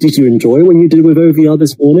 Like, did you enjoy when you did it with OVR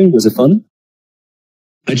this morning? Was it fun?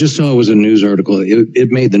 I just saw it was a news article.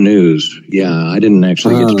 It made the news. Yeah, I didn't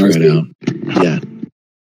actually get to try it out. Yeah.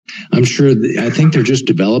 I'm sure, I think they're just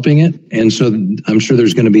developing it. And so I'm sure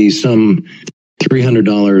there's going to be some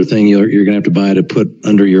 $300 thing you're going to have to buy to put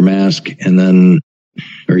under your mask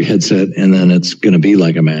or your headset, and then it's going to be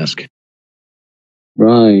like a mask.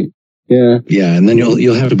 Right. Yeah. Yeah. And then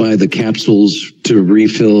you'll have to buy the capsules to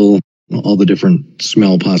refill all the different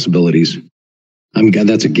smell possibilities.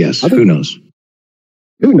 That's a guess. Who knows?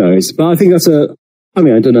 Who knows? But I think that's I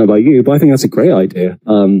mean, I don't know about you, but I think that's a great idea.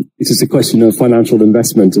 It's just a question of financial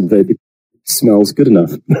investment and that it smells good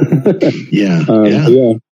enough. Yeah.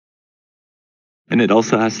 Yeah. And it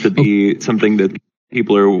also has to be something that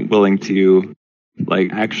people are willing to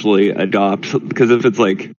like actually adopt. Because if it's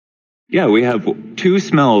like, yeah, we have two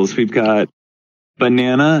smells. We've got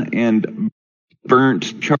banana and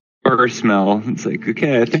burnt char smell. It's like,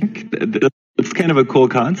 okay, I think that's kind of a cool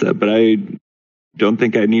concept, but I don't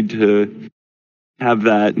think I need to have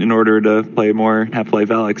that in order to play more Half-Life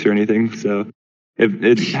Alyx or anything. So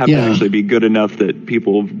it have to actually be good enough that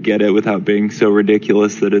people get it without being so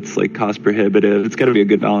ridiculous that it's like cost prohibitive. It's got to be a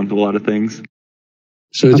good balance of a lot of things.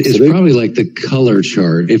 So it's probably like the color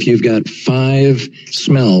chart. If you've got 5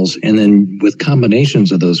 smells, and then with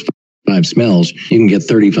combinations of those 5 smells, you can get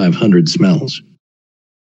 3,500 smells.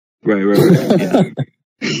 Right. Yeah.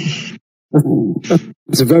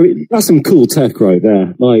 That's some cool tech right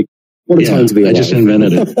there. Like, what a time to be alive. I just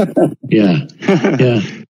invented it. Yeah.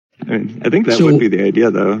 I mean, I think that would be the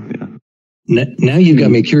idea, though. Yeah. Now you've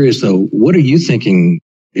got me curious, though. What are you thinking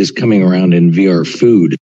is coming around in VR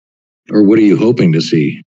food? Or what are you hoping to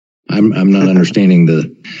see? I'm not understanding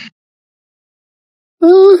the...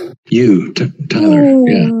 Tyler.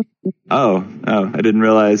 Yeah. Oh, I didn't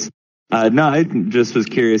realize. No, I just was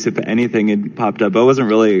curious if anything had popped up. I wasn't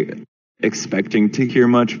really expecting to hear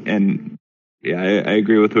much. And yeah, I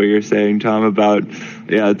agree with what you're saying, Tom, about,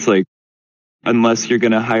 it's like, unless you're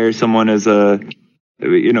going to hire someone as a,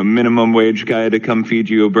 minimum wage guy to come feed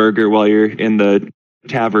you a burger while you're in the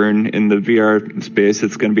tavern in the VR space,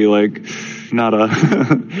 it's going to be like not a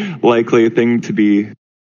likely thing to be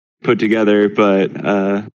put together. But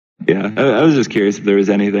I was just curious if there was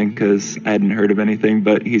anything, because I hadn't heard of anything,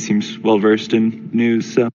 but he seems well versed in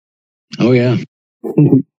news. So. Oh yeah.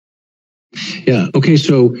 Yeah. Okay.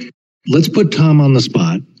 So let's put Tom on the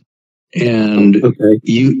spot, and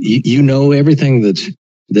you know everything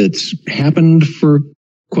that's happened for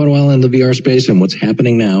quite a while in the VR space and what's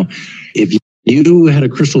happening now. If you had a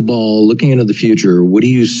crystal ball looking into the future, what do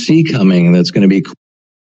you see coming that's going to be cool?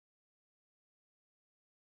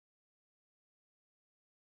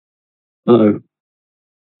 Hello?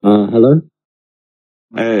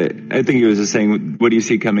 I think he was just saying, what do you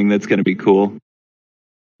see coming that's going to be cool?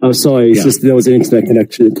 Oh, sorry. It's just there was an internet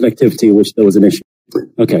connectivity, which there was an issue.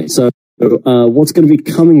 Okay, so what's going to be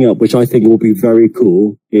coming up, which I think will be very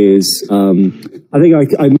cool, is I think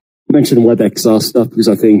I mentioned WebXR stuff because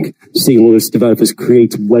I think seeing all those developers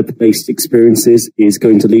create web-based experiences is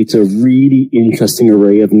going to lead to a really interesting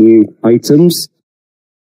array of new items.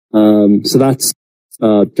 So that's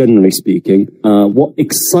generally speaking. What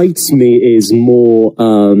excites me is more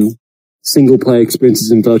single-player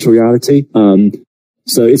experiences in virtual reality.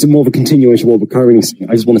 So it's more of a continuation of what we're currently seeing.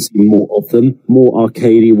 I just want to see more of them, more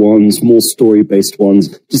arcadey ones, more story-based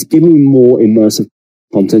ones. Just give me more immersive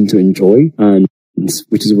content to enjoy, and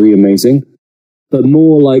which is really amazing. But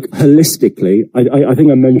more like holistically, I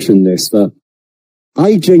think I mentioned this, but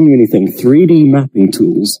I genuinely think 3D mapping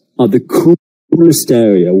tools are the coolest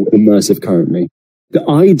area of immersive currently. The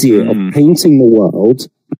idea of painting the world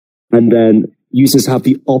and then users have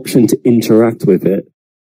the option to interact with it.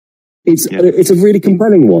 It's a really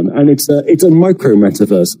compelling one, and it's a micro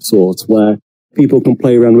metaverse of sorts where people can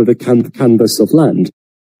play around with a canvas of land.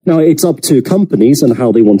 Now it's up to companies and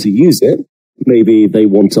how they want to use it. Maybe they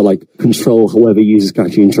want to like control however users can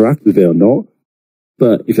actually interact with it or not.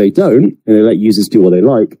 But if they don't, and they let users do what they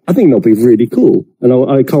like, I think that'll be really cool. And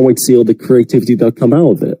I can't wait to see all the creativity that'll come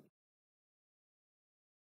out of it.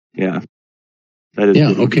 Yeah. That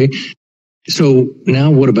is cool. Okay. So now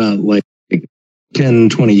what about like 10,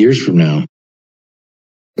 20 years from now?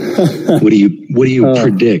 What do you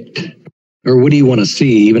predict? Or what do you want to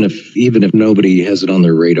see, even if nobody has it on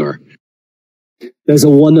their radar? There's a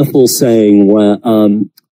wonderful saying where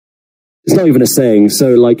it's not even a saying.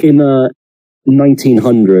 So like in the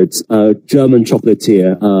 1900s, a German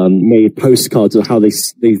chocolatier made postcards of how they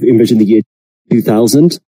envisioned the year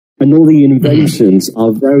 2000. And all the inventions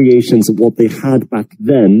are variations of what they had back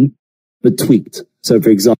then, but tweaked. So for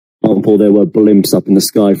example, there were blimps up in the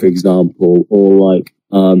sky, for example, or like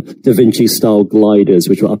Da Vinci style gliders,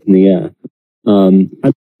 which were up in the air. And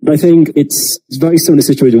I think it's very similar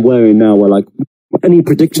situation we're in now, where like any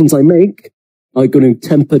predictions I make are going to be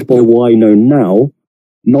tempered by what I know now,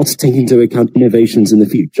 not taking into account innovations in the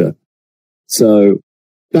future. So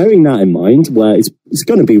bearing that in mind, where it's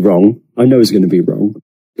going to be wrong, I know it's going to be wrong, but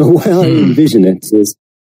the way I envision it is,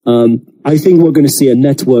 I think we're going to see a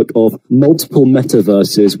network of multiple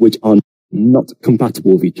metaverses which are not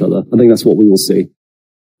compatible with each other. I think that's what we will see.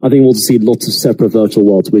 I think we'll see lots of separate virtual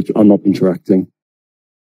worlds which are not interacting.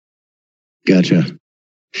 Gotcha.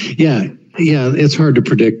 Yeah, it's hard to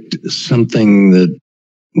predict something that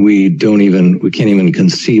we can't even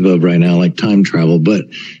conceive of right now, like time travel. But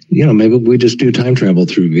maybe we just do time travel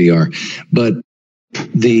through VR. But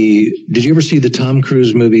did you ever see the Tom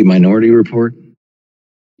Cruise movie Minority Report?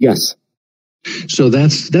 Yes. So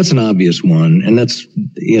that's an obvious one, and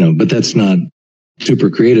but that's not super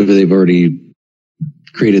creative. They've already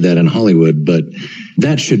created that in Hollywood, but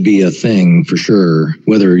that should be a thing for sure,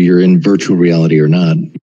 whether you're in virtual reality or not.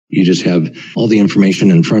 You just have all the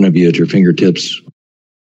information in front of you at your fingertips,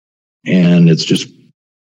 and it's just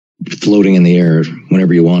floating in the air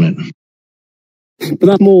whenever you want it. But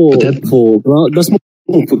that's more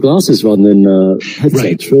for glasses rather than headset,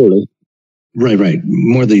 right. Surely. Right.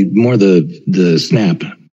 More the Snap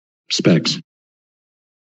specs.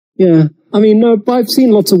 Yeah, I mean, no, but I've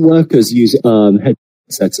seen lots of workers use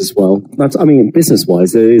headsets as well.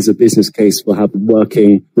 Business-wise, there is a business case for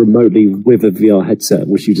working remotely with a VR headset,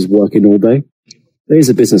 which you just work in all day. There is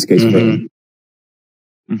a business case for it.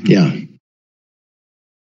 Mm-hmm.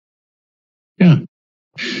 Yeah.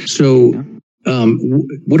 So,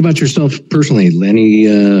 what about yourself personally? Any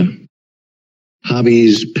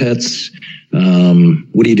hobbies, pets?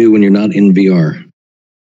 What do you do when you're not in VR?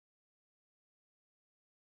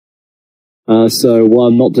 So what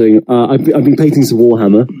I'm not doing, I've been painting some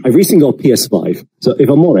Warhammer. I've recently got a PS5. So if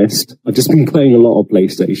I'm honest, I've just been playing a lot of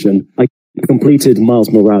PlayStation. I completed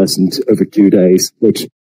Miles Morales in over 2 days, which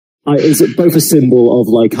is both a symbol of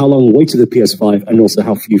like how long I waited the PS5 and also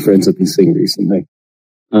how few friends I've been seeing recently.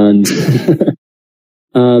 And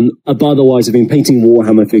but otherwise, I've been painting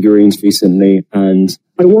Warhammer figurines recently, and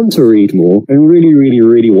I want to read more. I really, really,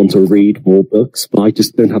 really want to read more books, but I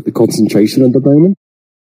just don't have the concentration at the moment.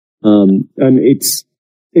 And it's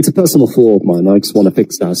a personal flaw of mine. I just want to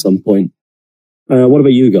fix that at some point. What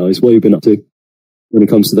about you guys? What have you been up to when it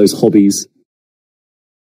comes to those hobbies?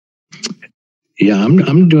 Yeah,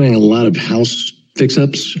 I'm doing a lot of house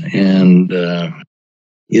fix-ups, and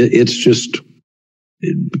it's just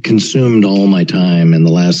consumed all my time in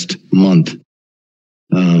the last month.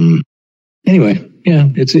 Anyway, yeah,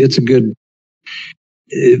 it's a good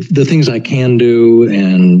the things I can do,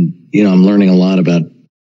 and I'm learning a lot about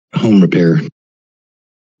home repair.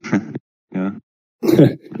 Yeah.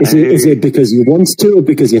 Is it because you want to or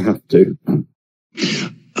because you have to?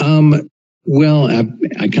 Well,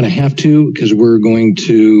 I kind of have to, because we're going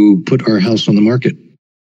to put our house on the market.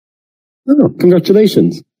 Oh,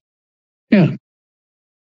 congratulations. Yeah.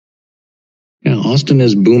 Yeah, Austin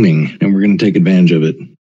is booming, and we're going to take advantage of it.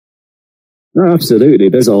 Oh, absolutely.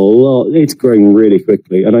 There's a lot. It's growing really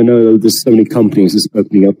quickly. And I know there's so many companies that's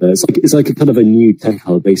opening up there. It's like a kind of a new tech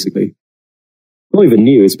hub, basically. Not even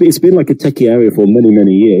new. It's been like a techie area for many,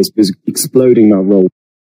 many years, but it's exploding that role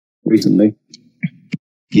recently.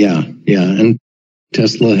 Yeah. And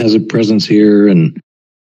Tesla has a presence here, and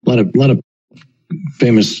a lot of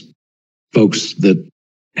famous folks that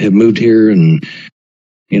have moved here, and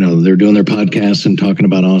they're doing their podcasts and talking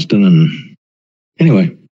about Austin. And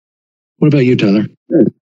anyway, what about you, Tyler?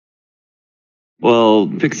 Well,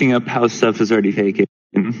 fixing up house stuff is already taken.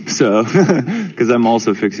 So, because I'm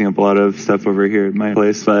also fixing up a lot of stuff over here at my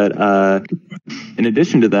place. But in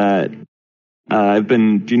addition to that,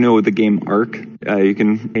 do you know the game Ark? You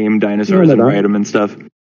can aim dinosaurs and ride them and stuff.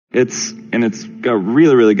 It's got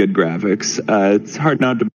really, really good graphics. It's hard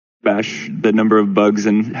not to bash the number of bugs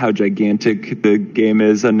and how gigantic the game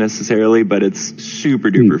is unnecessarily, but it's super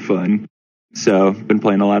duper fun. So I've been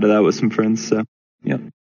playing a lot of that with some friends. So, yeah.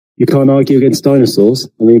 You can't argue against dinosaurs.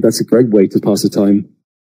 I mean, that's a great way to pass the time.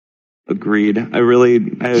 Agreed.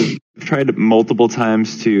 I've tried multiple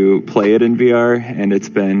times to play it in VR, and it's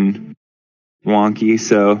been wonky.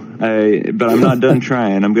 But I'm not done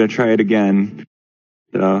trying. I'm going to try it again.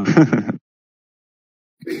 So.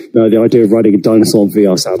 No, the idea of riding a dinosaur in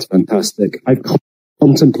VR sounds fantastic. I've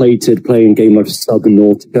contemplated playing a game like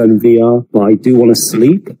Subnautica in VR, but I do want to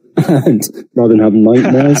sleep and rather than have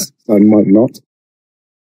nightmares, so I might not.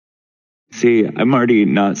 See, I'm already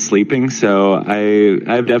not sleeping, so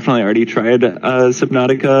I've definitely already tried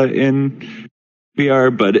Subnautica in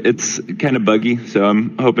VR, but it's kind of buggy, so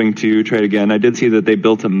I'm hoping to try it again. I did see that they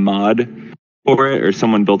built a mod for it, or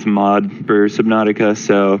someone built a mod for Subnautica,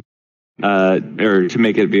 so or to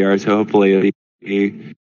make it VR. So hopefully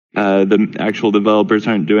the actual developers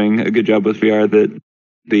aren't doing a good job with VR that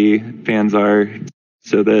the fans are,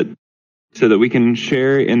 so that we can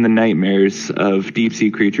share in the nightmares of deep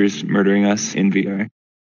sea creatures murdering us in VR,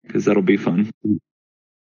 because that'll be fun.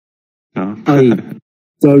 So.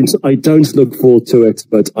 I don't look forward to it,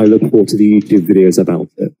 but I look forward to the YouTube videos about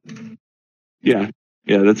it. Yeah,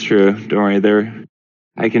 that's true. Don't worry,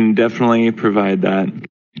 I can definitely provide that.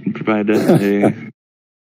 provide a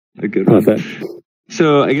good one. Perfect.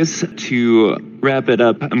 So I guess to wrap it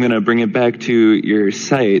up, I'm going to bring it back to your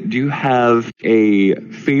site. Do you have a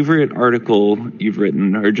favorite article you've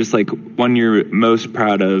written, or just like one you're most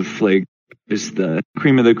proud of, like just the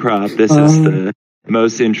cream of the crop? This is the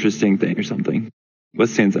most interesting thing or something. What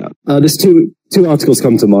stands out? There's two articles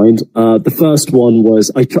come to mind. The first one was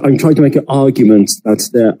I'm trying to make an argument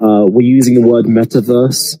that we're using the word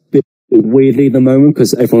metaverse a bit weirdly at the moment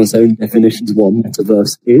because everyone's own definitions of what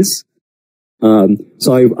metaverse is.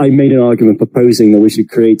 So I made an argument proposing that we should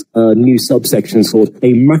create a new subsection called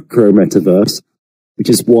a macro metaverse, which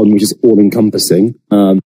is all encompassing,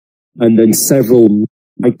 and then several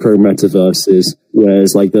micro metaverses,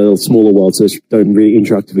 whereas like the smaller worlds which don't really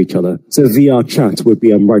interact with each other. So VR chat would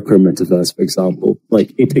be a micro metaverse, for example,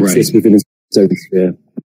 like it exists within its own sphere.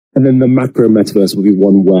 And then the macro metaverse would be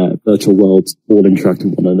one where virtual worlds all interact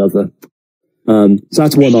with one another. So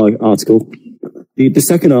that's one article. The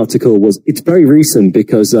second article it's very recent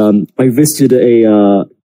because I visited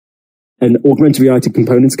an augmented reality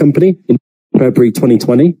components company in February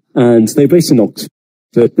 2020, and they're based in Oxford.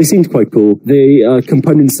 They seemed quite cool. The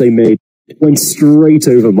components they made went straight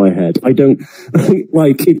over my head. I don't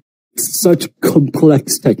like it's such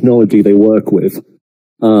complex technology they work with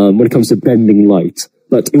when it comes to bending light.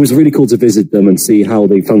 But it was really cool to visit them and see how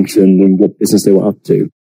they function and what business they were up to.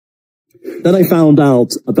 Then I found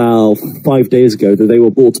out about 5 days ago that they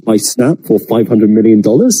were bought by Snap for $500 million.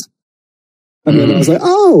 And then I was like,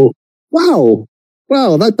 oh, wow,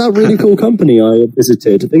 that really cool company I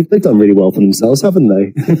visited. They've done really well for themselves, haven't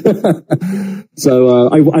they? So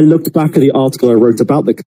I looked back at the article I wrote about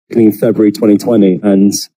the company in February 2020,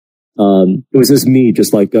 and it was just me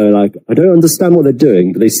just like going like, I don't understand what they're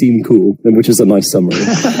doing, but they seem cool, which is a nice summary.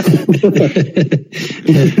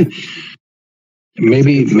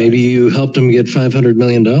 Maybe you helped them get $500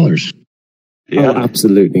 million. Yeah. Oh,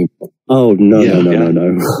 absolutely. Oh, no.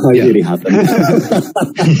 I really haven't.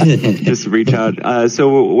 Just reach out.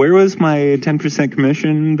 So where was my 10%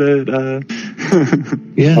 commission that,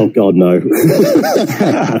 Yeah. Oh, God, no.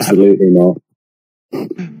 Absolutely not.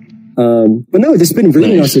 But no, it's been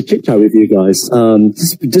really nice to chit chat with you guys.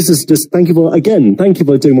 Just thank you for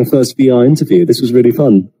doing my first VR interview. This was really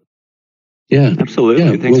fun. Yeah, absolutely.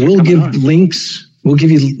 Yeah. Thanks we'll give links. We'll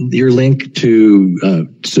give you your link to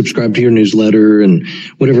subscribe to your newsletter and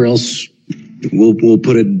whatever else. We'll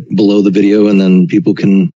put it below the video, and then people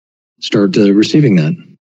can start receiving that.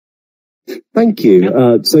 Thank you.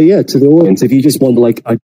 So to the audience, if you just want like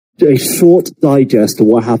a short digest of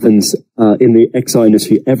what happens in the XR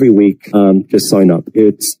industry every week, just sign up.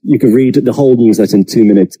 You can read the whole newsletter in 2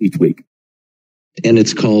 minutes each week. And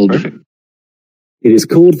it's called? Perfect. It is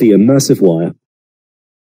called The Immersive Wire.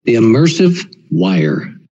 The Immersive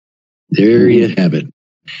Wire. There you have it.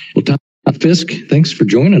 Well, Tom Fisk, thanks for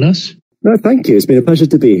joining us. No, thank you. It's been a pleasure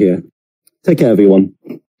to be here. Take care, everyone.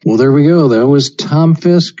 Well, there we go. That was Tom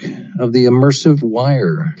Fisk of the Immersive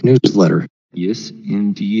Wire newsletter. Yes,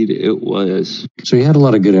 indeed it was. So you had a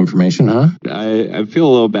lot of good information, huh? I feel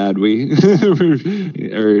a little bad. We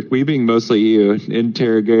being mostly you,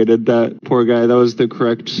 interrogated that poor guy. That was the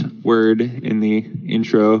correct word in the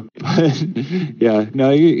intro. But yeah,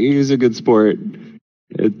 no, he was a good sport.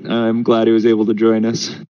 I'm glad he was able to join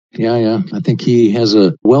us. Yeah. I think he has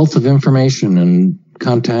a wealth of information and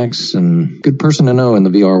contacts and good person to know in the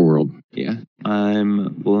VR world. Yeah,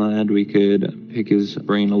 I'm glad we could pick his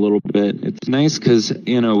brain a little bit. It's nice because,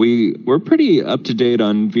 we're pretty up to date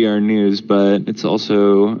on VR news, but it's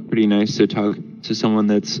also pretty nice to talk to someone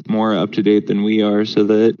that's more up to date than we are so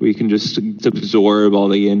that we can just absorb all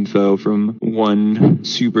the info from one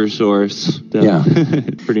super source. So, yeah.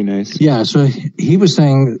 It's pretty nice. Yeah, so he was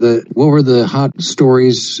saying what were the hot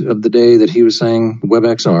stories of the day that he was saying?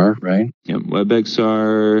 WebXR, right? Yeah,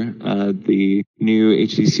 WebXR, the new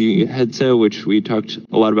HTC headset, which we talked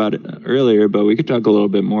a lot about earlier, but we could talk a little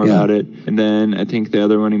bit more about it. And then I think the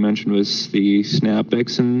other one he mentioned was the Snap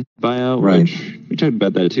Vexen buyout, right. Which we talked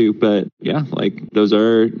about that too. But yeah, like those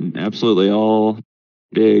are absolutely all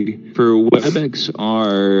big. For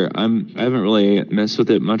WebXR, I haven't really messed with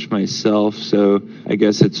it much myself, so I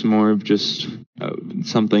guess it's more of just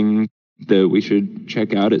something that we should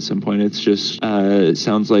check out at some point. It's just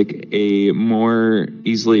sounds like a more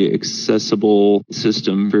easily accessible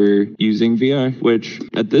system for using VR, which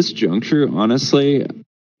at this juncture, honestly,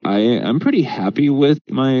 I'm pretty happy with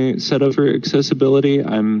my setup for accessibility.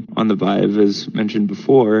 I'm on the Vive, as mentioned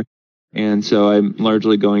before, and so I'm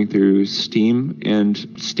largely going through Steam, and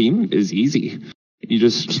Steam is easy. You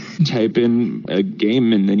just type in a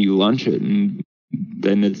game and then you launch it, and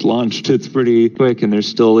then it's launched. It's pretty quick, and there's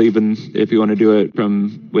still, even if you want to do it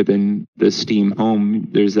from within the Steam home,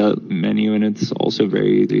 there's that menu, and it's also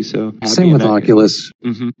very easy. So same with Oculus.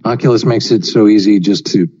 Mm-hmm. Oculus makes it so easy just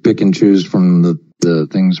to pick and choose from the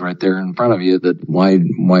things right there in front of you, that why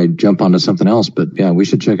jump onto something else? But yeah, we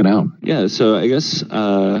should check it out. Yeah, so I guess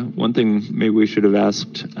one thing maybe we should have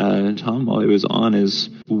asked Tom while he was on is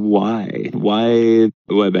why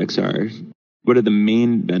WebXR? What are the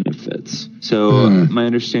main benefits? So my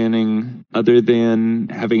understanding, other than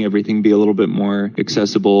having everything be a little bit more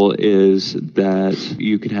accessible, is that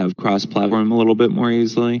you can have cross-platform a little bit more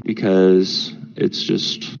easily, because it's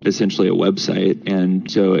just essentially a website. And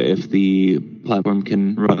so if the platform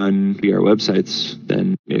can run VR websites,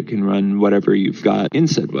 then it can run whatever you've got in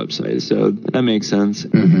said website. So that makes sense.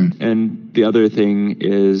 Mm-hmm. And the other thing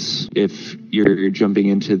is, if you're jumping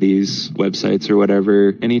into these websites or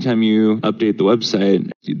whatever, anytime you update the website,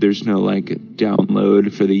 there's no like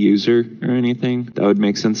download for the user or anything. That would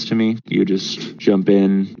make sense to me. You just jump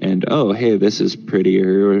in and, oh, hey, this is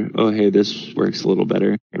prettier, or oh, hey, this works a little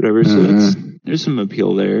better, whatever. So there's some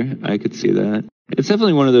appeal there. I could see that. It's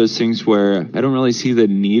definitely one of those things where I don't really see the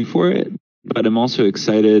need for it, but I'm also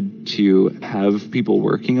excited to have people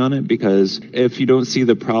working on it, because if you don't see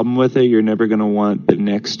the problem with it, you're never going to want the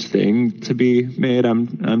next thing to be made.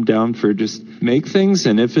 I'm down for just make things,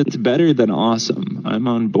 and if it's better, then awesome. I'm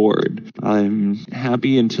on board. I'm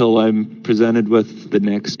happy until I'm presented with the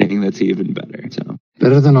next thing that's even better. So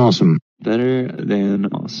better than awesome. Better than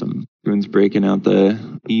awesome. Everyone's breaking out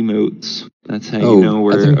the emotes. That's how you know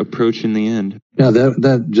we're approaching the end. Yeah,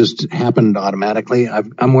 that just happened automatically.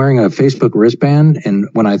 I'm wearing a Facebook wristband, and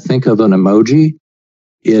when I think of an emoji,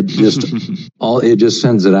 it just it just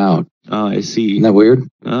sends it out. Oh, I see. Isn't that weird?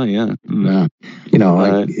 Oh, yeah. Yeah. You know,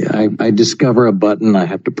 I discover a button, I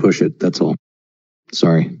have to push it. That's all.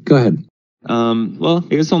 Sorry. Go ahead. Well,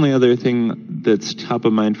 I guess the only other thing that's top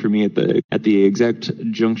of mind for me at the exact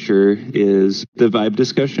juncture is the Vive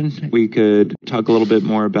discussion. We could talk a little bit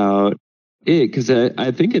more about it, because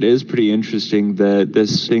I think it is pretty interesting that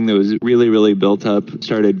this thing that was really, really built up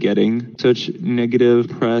started getting such negative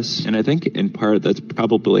press. And I think in part that's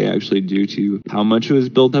probably actually due to how much it was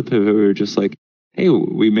built up. If it were just like, hey,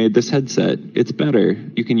 we made this headset, it's better,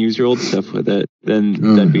 you can use your old stuff with it,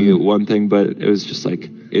 then that'd be one thing. But it was just like,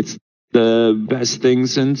 it's the best thing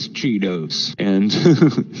since Cheetos. And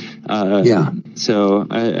so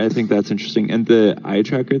I think that's interesting. And the eye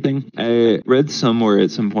tracker thing, I read somewhere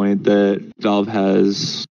at some point that Valve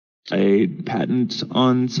has a patent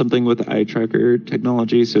on something with eye tracker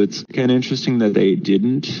technology. So it's kind of interesting that they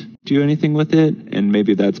didn't do anything with it, and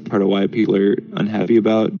maybe that's part of why people are unhappy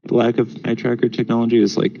about the lack of eye tracker technology.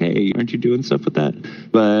 Is like, hey, aren't you doing stuff with that?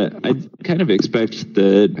 But I kind of expect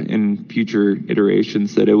that in future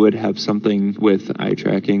iterations that it would have something with eye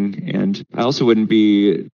tracking. And I also wouldn't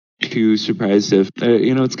be too surprised if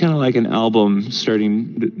it's kind of like an album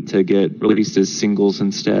starting to get released as singles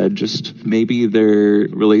instead. Just maybe they're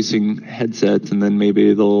releasing headsets, and then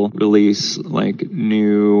maybe they'll release like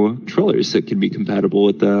new controllers that can be compatible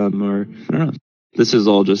with them, or I don't know. This is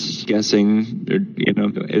all just guessing,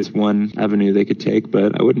 is one avenue they could take,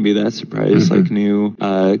 but I wouldn't be that surprised. Like new,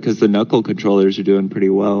 because the knuckle controllers are doing pretty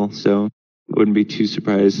well, so I wouldn't be too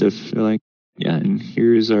surprised if they're like, yeah, and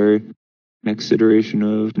here's our next iteration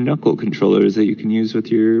of knuckle controllers that you can use with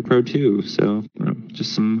your Pro 2. So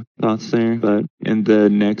just some thoughts there. But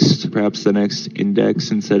perhaps the next Index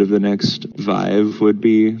instead of the next Vive would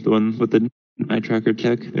be the one with the eye tracker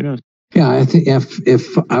tech. Who knows? Yeah, I think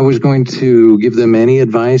if I was going to give them any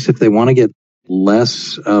advice, if they want to get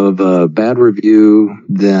less of a bad review,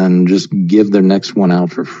 then just give their next one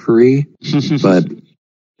out for free. But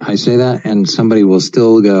I say that, and somebody will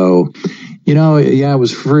still go, it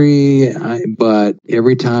was free, but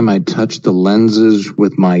every time I touch the lenses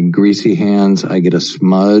with my greasy hands, I get a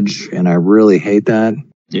smudge, and I really hate that.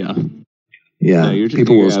 Yeah. Yeah, no,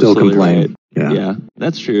 people will still complain. Right. Yeah,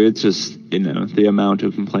 that's true. It's just, the amount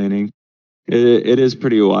of complaining. It is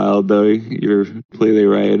pretty wild, though. You're completely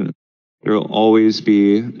right. There will always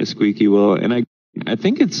be a squeaky wheel, and I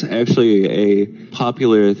think it's actually a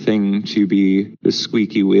popular thing to be the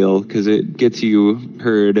squeaky wheel, because it gets you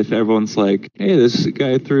heard. If everyone's like, hey, this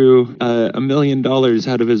guy threw $1 million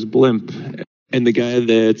out of his blimp, and the guy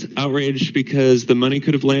that's outraged because the money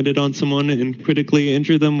could have landed on someone and critically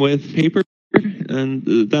injured them with paper,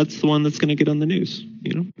 and that's the one that's going to get on the news,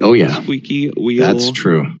 Oh, yeah. Squeaky wheel. That's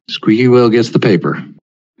true. Squeaky wheel gets the paper.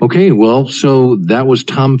 Okay, well, so that was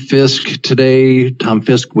Tom Fisk today. Tom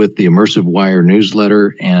Fisk with the Immersive Wire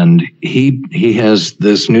newsletter, and he has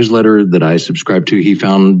this newsletter that I subscribe to. He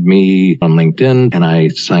found me on LinkedIn, and I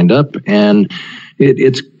signed up, and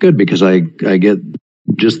it's good because I get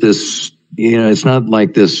just this, it's not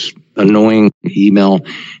like this annoying email.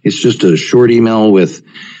 It's just a short email with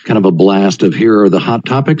kind of a blast of here are the hot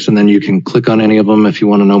topics, and then you can click on any of them if you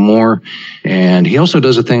want to know more. And he also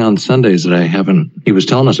does a thing on Sundays that he was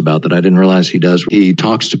telling us about that I didn't realize he does. He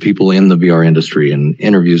talks to people in the VR industry and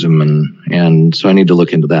interviews them, and so I need to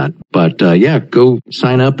look into that. But go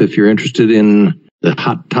sign up if you're interested in the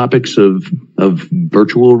hot topics of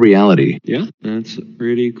virtual reality. Yeah, that's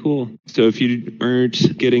pretty cool. So if you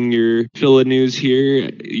aren't getting your fill of news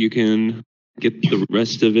here, you can get the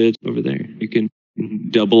rest of it over there. You can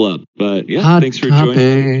double up. But yeah, hot thanks for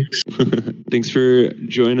joining. Thanks for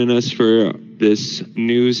joining us for this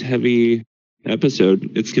news-heavy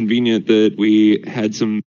episode. It's convenient that we had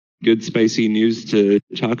some good spicy news to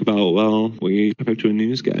talk about while we talk to a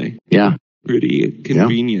news guy. Yeah. Pretty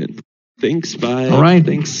convenient. Yeah. Thanks, bye. All right.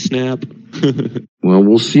 Thanks, Snap. Well,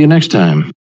 we'll see you next time.